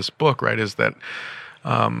interview in this book, right, is that,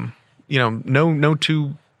 no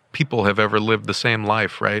two people have ever lived the same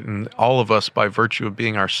life, right? And all of us, by virtue of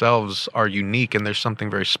being ourselves, are unique, and there's something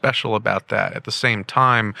very special about that. At the same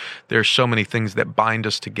time, there's so many things that bind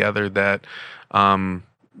us together that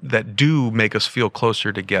do make us feel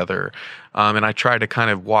closer together. And I try to kind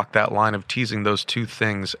of walk that line of teasing those two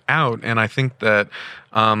things out. And I think that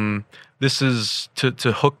this is,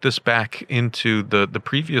 to hook this back into the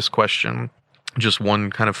previous question, just one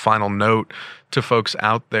kind of final note to folks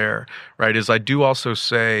out there, right, is I do also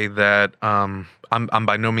say that I'm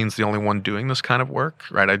by no means the only one doing this kind of work,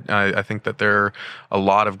 right? I think that there are a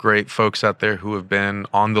lot of great folks out there who have been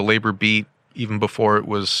on the labor beat even before it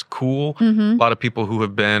was cool. A lot of people who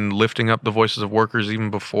have been lifting up the voices of workers even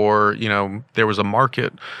before, there was a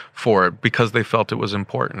market for it, because they felt it was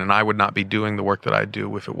important. And I would not be doing the work that I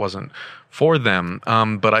do if it wasn't for them.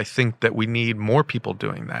 But I think that we need more people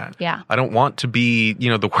doing that. Yeah. I don't want to be,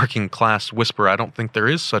 the working class whisperer. I don't think there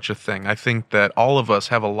is such a thing. I think that all of us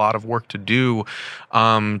have a lot of work to do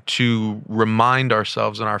to remind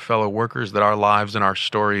ourselves and our fellow workers that our lives and our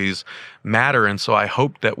stories matter. And so I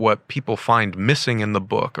hope that what people find missing in the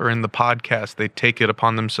book or in the podcast, they take it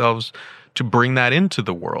upon themselves to bring that into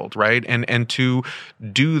the world, right? And to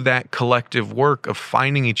do that collective work of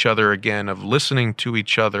finding each other again, of listening to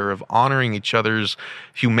each other, of honoring each other's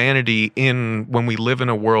humanity when we live in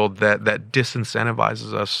a world that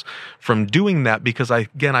disincentivizes us from doing that, because I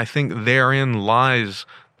think therein lies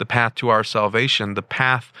the path to our salvation, the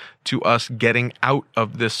path to us getting out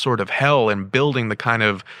of this sort of hell and building the kind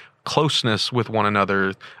of closeness with one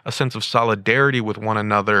another, a sense of solidarity with one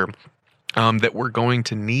another that we're going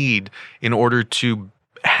to need in order to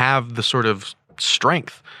have the sort of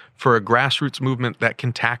strength for a grassroots movement that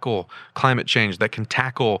can tackle climate change, that can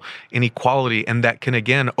tackle inequality, and that can,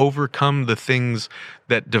 again, overcome the things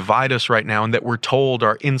that divide us right now and that we're told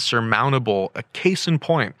are insurmountable. A case in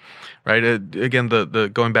point, right? Again,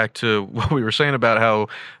 the going back to what we were saying about how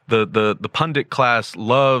the pundit class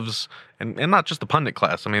loves, and not just the pundit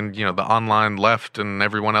class, I mean, the online left and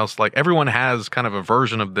everyone else, like everyone has kind of a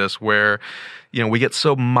version of this where, we get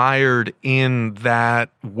so mired in that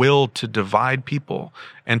will to divide people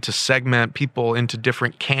and to segment people into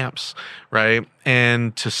different camps, right?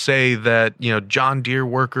 And to say that, John Deere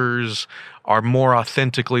workers are more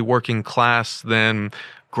authentically working class than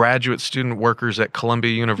graduate student workers at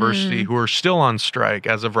Columbia University who are still on strike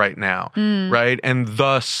as of right now, right? And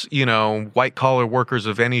thus, white collar workers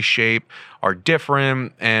of any shape are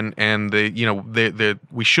different, and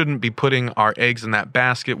we shouldn't be putting our eggs in that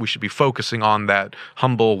basket. We should be focusing on that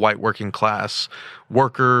humble white working class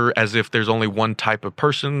worker as if there's only one type of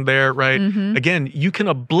person there, right? Again, you can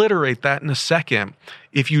obliterate that in a second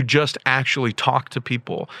if you just actually talk to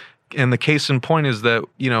people. And the case in point is that,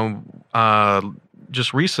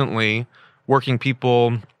 just recently, Working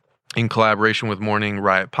People, in collaboration with Morning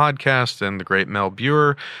Riot Podcast and the great Mel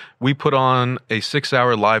Buer, we put on a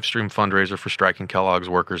 6-hour live stream fundraiser for striking Kellogg's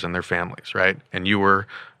workers and their families, right? And you were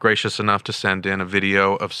gracious enough to send in a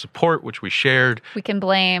video of support, which we shared. We can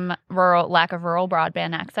blame lack of rural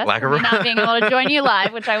broadband access for me not being able to join you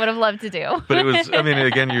live, which I would have loved to do. But it was,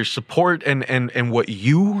 again, your support and what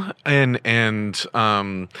you and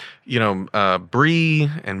Bree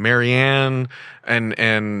and Marianne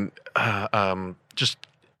and just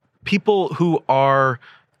people who are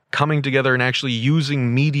coming together and actually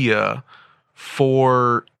using media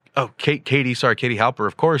for Katie Halper,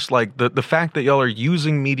 of course, like the fact that y'all are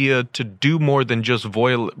using media to do more than just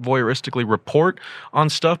voyeuristically report on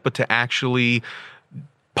stuff, but to actually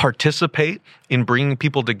participate in bringing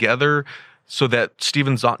people together so that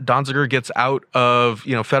Steven Donziger gets out of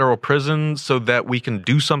federal prison, so that we can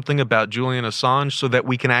do something about Julian Assange, so that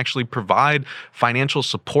we can actually provide financial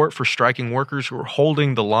support for striking workers who are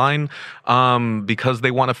holding the line because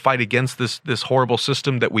they want to fight against this horrible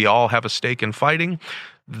system that we all have a stake in fighting.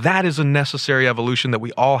 That is a necessary evolution that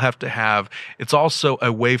we all have to have. It's also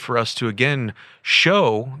a way for us to, again,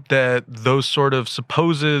 show that those sort of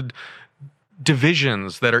supposed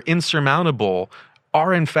divisions that are insurmountable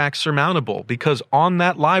are in fact surmountable, because on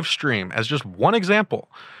that live stream, as just one example,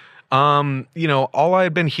 all I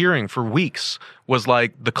had been hearing for weeks was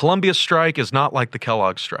like the Columbia strike is not like the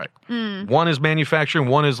Kellogg strike. One is manufacturing,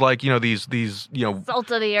 one is like, these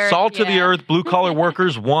salt of the earth, blue collar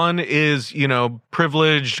workers. One is,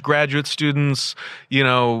 privileged graduate students,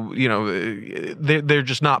 they're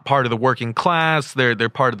just not part of the working class. They're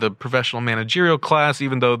part of the professional managerial class,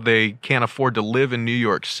 even though they can't afford to live in New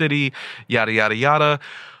York City, yada, yada, yada.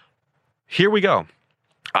 Here we go.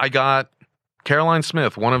 I got Caroline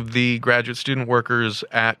Smith, one of the graduate student workers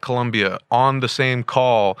at Columbia, on the same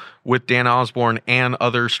call with Dan Osborne and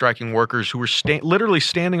other striking workers who were literally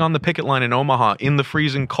standing on the picket line in Omaha in the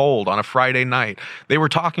freezing cold on a Friday night. They were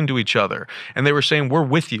talking to each other and they were saying, we're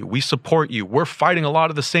with you. We support you. We're fighting a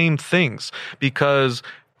lot of the same things because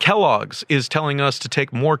Kellogg's is telling us to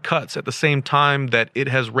take more cuts at the same time that it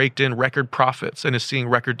has raked in record profits and is seeing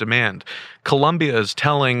record demand. Columbia is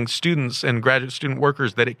telling students and graduate student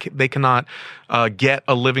workers that they cannot get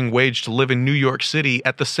a living wage to live in New York City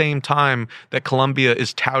at the same time that Columbia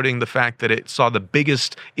is touting the fact that it saw the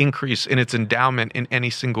biggest increase in its endowment in any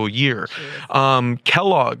single year.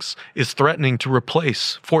 Kellogg's is threatening to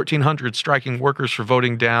replace 1,400 striking workers for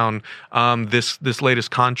voting down this latest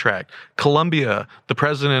contract. Columbia, the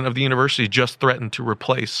president of the university, just threatened to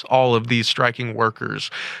replace all of these striking workers.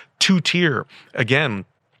 Two-tier, again,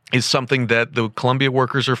 is something that the Columbia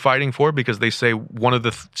workers are fighting for because they say one of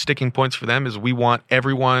the sticking points for them is we want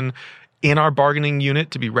everyone in our bargaining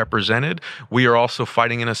unit to be represented. We are also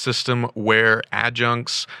fighting in a system where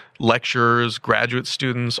adjuncts, lecturers, graduate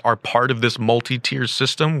students are part of this multi-tier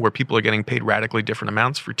system where people are getting paid radically different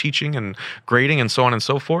amounts for teaching and grading and so on and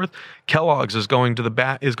so forth. Kellogg's is going to the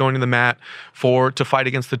mat to fight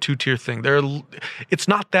against the two-tier thing. It's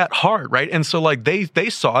not that hard, right? And so like they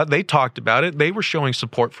saw it, they talked about it, they were showing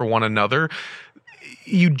support for one another.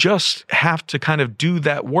 You just have to kind of do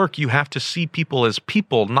that work. You have to see people as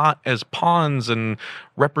people, not as pawns and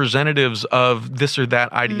representatives of this or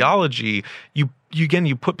that ideology. You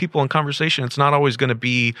put people in conversation. It's not always going to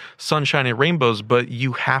be sunshine and rainbows, but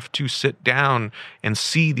you have to sit down and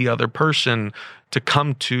see the other person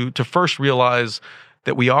to first realize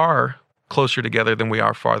that we are closer together than we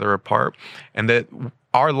are farther apart, and that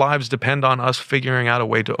our lives depend on us figuring out a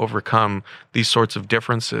way to overcome these sorts of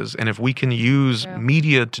differences. And if we can use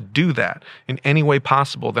media to do that in any way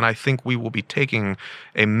possible, then I think we will be taking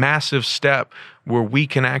a massive step where we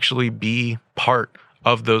can actually be part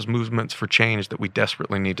of those movements for change that we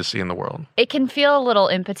desperately need to see in the world. It can feel a little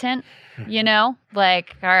impotent, you know?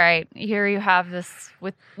 Like, all right, here you have this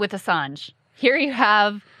with Assange. Here you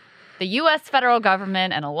have the U.S. federal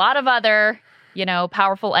government and a lot of other,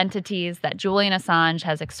 powerful entities that Julian Assange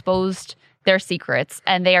has exposed their secrets,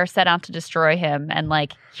 and they are set out to destroy him. And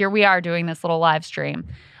like, here we are doing this little live stream.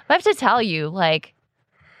 I have to tell you, like,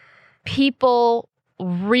 people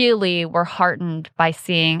really were heartened by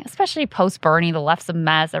seeing, especially post-Bernie, the left's a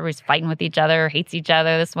mess. Everybody's fighting with each other, hates each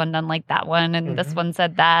other. This one doesn't like that one, and this one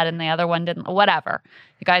said that, and the other one didn't. Whatever.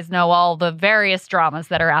 You guys know all the various dramas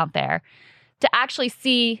that are out there. To actually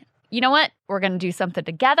see, you know what? We're going to do something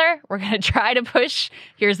together. We're going to try to push.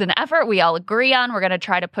 Here's an effort we all agree on. We're going to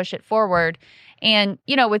try to push it forward. And,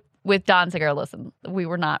 with Donziger, listen, we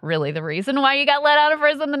were not really the reason why you got let out of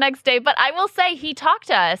prison the next day. But I will say he talked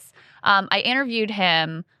to us. I interviewed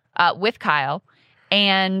him with Kyle,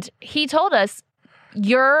 and he told us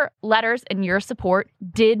your letters and your support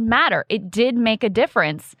did matter. It did make a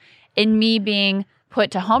difference in me being put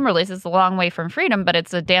to home release. It's a long way from freedom, but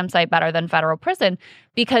it's a damn sight better than federal prison,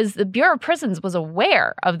 because the Bureau of Prisons was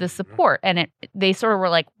aware of the support, and they sort of were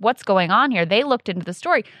like, what's going on here? They looked into the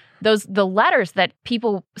story. The letters that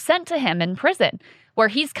people sent to him in prison, where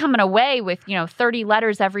he's coming away with, 30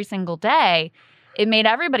 letters every single day, it made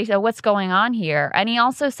everybody say, what's going on here? And he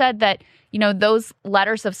also said that, those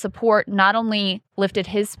letters of support not only lifted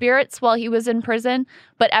his spirits while he was in prison,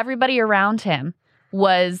 but everybody around him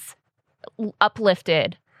was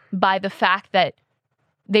uplifted by the fact that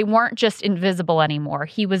they weren't just invisible anymore.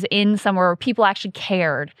 He was in somewhere where people actually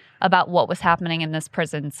cared about what was happening in this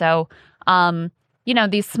prison. So,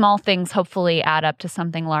 these small things hopefully add up to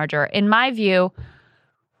something larger. In my view,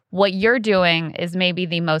 what you're doing is maybe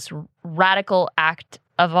the most radical act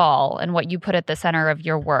of all, and what you put at the center of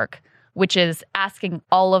your work, which is asking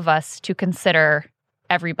all of us to consider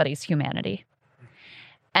everybody's humanity.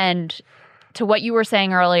 And to what you were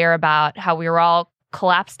saying earlier about how we were all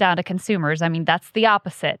collapsed down to consumers, I mean, that's the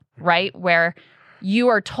opposite, right? Where you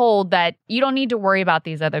are told that you don't need to worry about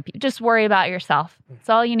these other people. Just worry about yourself. That's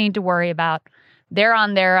all you need to worry about. They're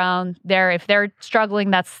on their own. If they're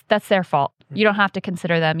struggling, that's their fault. You don't have to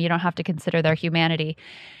consider them. You don't have to consider their humanity.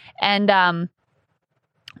 And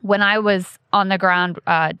when I was on the ground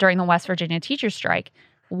during the West Virginia teacher strike,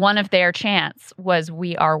 one of their chants was,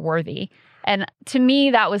 "We are worthy." And to me,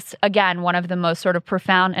 that was, again, one of the most sort of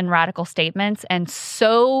profound and radical statements, and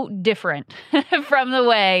so different from the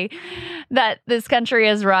way that this country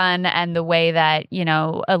is run and the way that,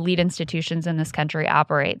 elite institutions in this country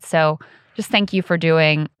operate. So just thank you for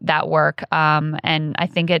doing that work. And I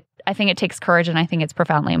think it takes courage, and I think it's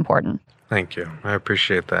profoundly important. Thank you. I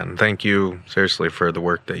appreciate that. And thank you, seriously, for the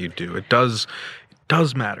work that you do. It does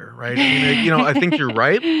matter, right? I mean, I think you're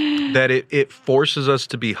right that it forces us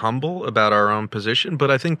to be humble about our own position, but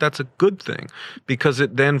I think that's a good thing, because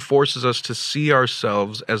it then forces us to see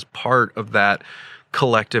ourselves as part of that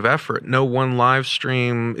collective effort. No one live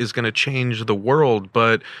stream is going to change the world,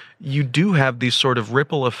 but you do have these sort of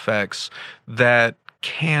ripple effects that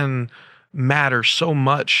can matter so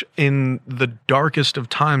much in the darkest of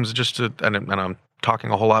times. And I'm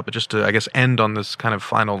talking a whole lot, but just to, I guess, end on this kind of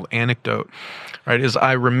final anecdote, right, is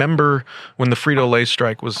I remember when the Frito-Lay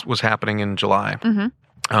strike was happening in July.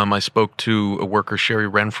 I spoke to a worker, Sherry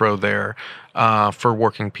Renfro, there, for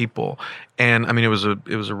working people. And I mean, it was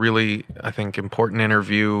a really, I think, important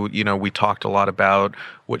interview. You know, we talked a lot about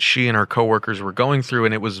what she and her coworkers were going through,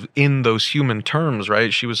 and it was in those human terms,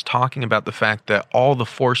 right? She was talking about the fact that all the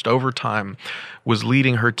forced overtime was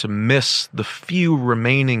leading her to miss the few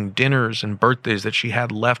remaining dinners and birthdays that she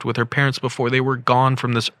had left with her parents before they were gone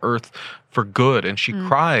from this earth for good. And she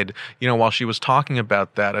cried, you know, while she was talking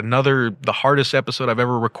about that. The hardest episode I've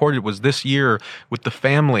ever recorded was this year with the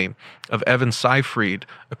family of Evan Seyfried,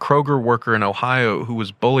 a Kroger worker in Ohio who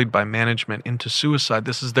was bullied by management into suicide.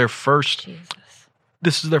 This is their first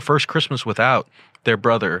Christmas without their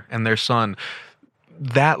brother and their son.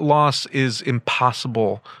 That loss is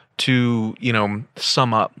impossible to, you know,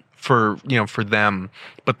 sum up for them,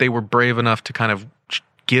 but they were brave enough to kind of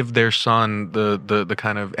give their son the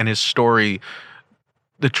kind of, and his story,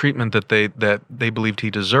 the treatment that they believed he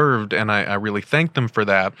deserved, and I really thank them for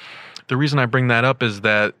that. The reason I bring that up is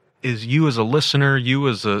you as a listener, you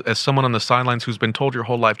as someone on the sidelines who's been told your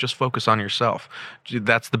whole life, just focus on yourself.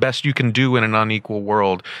 That's the best you can do in an unequal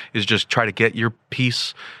world, is just try to get your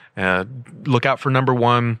peace, look out for number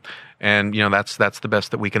one, and you know that's the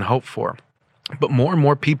best that we can hope for. But more and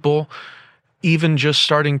more people, even just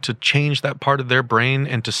starting to change that part of their brain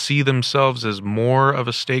and to see themselves as more of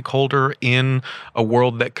a stakeholder in a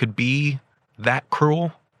world that could be that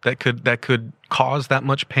cruel, that could cause that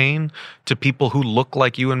much pain to people who look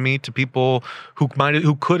like you and me, to people who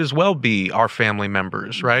could as well be our family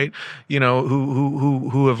members, right? You know,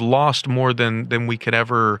 who have lost more than we could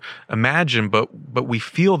ever imagine, but we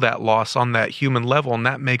feel that loss on that human level, and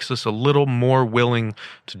that makes us a little more willing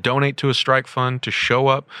to donate to a strike fund, to show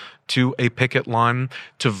up to a picket line,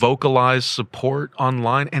 to vocalize support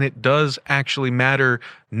online. And it does actually matter,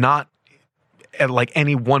 not like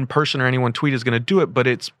any one person or any one tweet is going to do it, but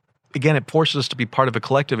it forces us to be part of a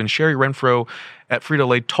collective. And Sherry Renfro at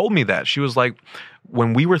Frito-Lay told me that. She was like,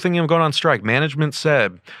 when we were thinking of going on strike, management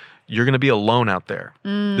said, you're going to be alone out there.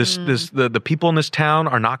 The people in this town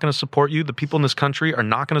are not going to support you. The people in this country are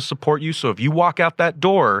not going to support you. So if you walk out that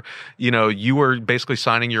door, you know, you are basically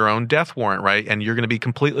signing your own death warrant, right? And you're going to be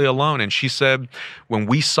completely alone. And she said, when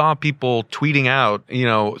we saw people tweeting out, you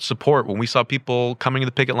know, support, when we saw people coming to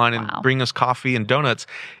the picket line and bringing us coffee and donuts,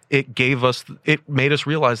 it made us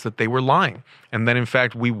realize that they were lying. And that in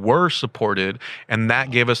fact, we were supported, and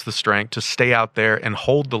that gave us the strength to stay out there and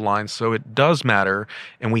hold the line. So it does matter.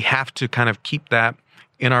 And we have to kind of keep that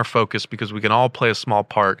in our focus, because we can all play a small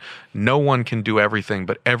part. No one can do everything,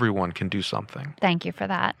 but everyone can do something. Thank you for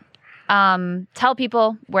that. Tell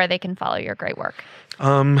people where they can follow your great work.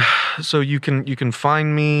 So you can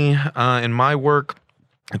find me in my work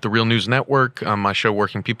at the Real News Network. My show,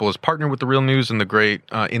 Working People, is partnered with the Real News and the great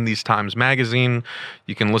In These Times magazine.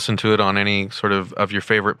 You can listen to it on any sort of your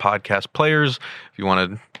favorite podcast players. If you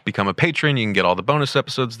want to become a patron, you can get all the bonus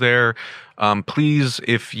episodes there. Please,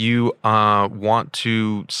 if you want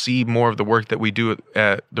to see more of the work that we do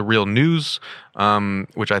at the Real News,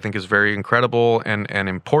 which I think is very incredible and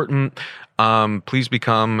important, please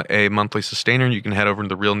become a monthly sustainer. You can head over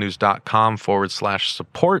to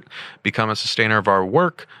therealnews.com/support, become a sustainer of our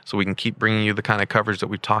work so we can keep bringing you the kind of coverage that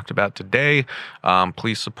we've talked about today.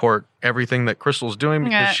 Please support everything that Crystal's doing,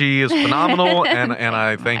 because she is phenomenal, and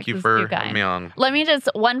I thank you for having me on. Let me just,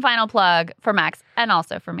 one final plug for Max, and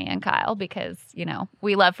also for me and Kyle, because, you know,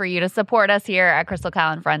 we love for you to support us here at Crystal,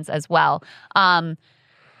 Kyle, and Friends as well.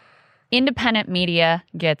 Independent media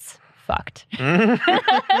gets fucked. You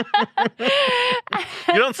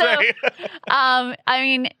don't say. I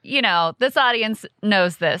mean, you know, this audience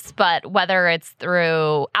knows this, but whether it's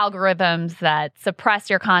through algorithms that suppress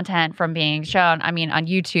your content from being shown, I mean, on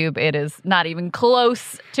YouTube, it is not even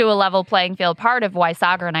close to a level playing field. Part of why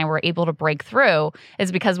Sagar and I were able to break through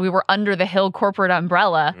is because we were under the Hill corporate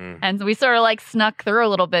umbrella, and we sort of like snuck through a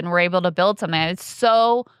little bit and were able to build something. And it's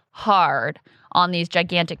so hard on these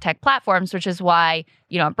gigantic tech platforms, which is why,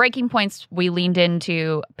 you know, at Breaking Points, we leaned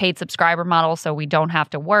into paid subscriber models so we don't have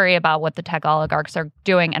to worry about what the tech oligarchs are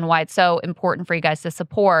doing, and why it's so important for you guys to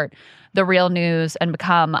support the Real News and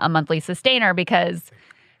become a monthly sustainer, because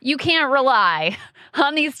you can't rely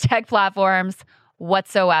on these tech platforms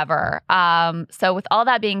whatsoever. So with all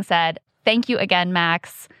that being said, thank you again,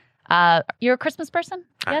 Max. You're a Christmas person?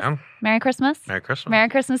 Yes? I am. Merry Christmas. Merry Christmas. Merry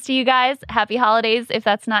Christmas to you guys. Happy holidays if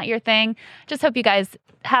that's not your thing. Just hope you guys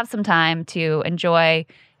have some time to enjoy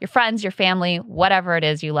your friends, your family, whatever it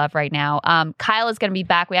is you love right now. Kyle is going to be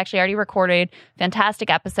back. We actually already recorded a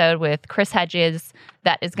fantastic episode with Chris Hedges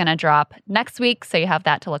that is going to drop next week. So you have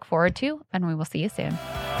that to look forward to, and we will see you soon.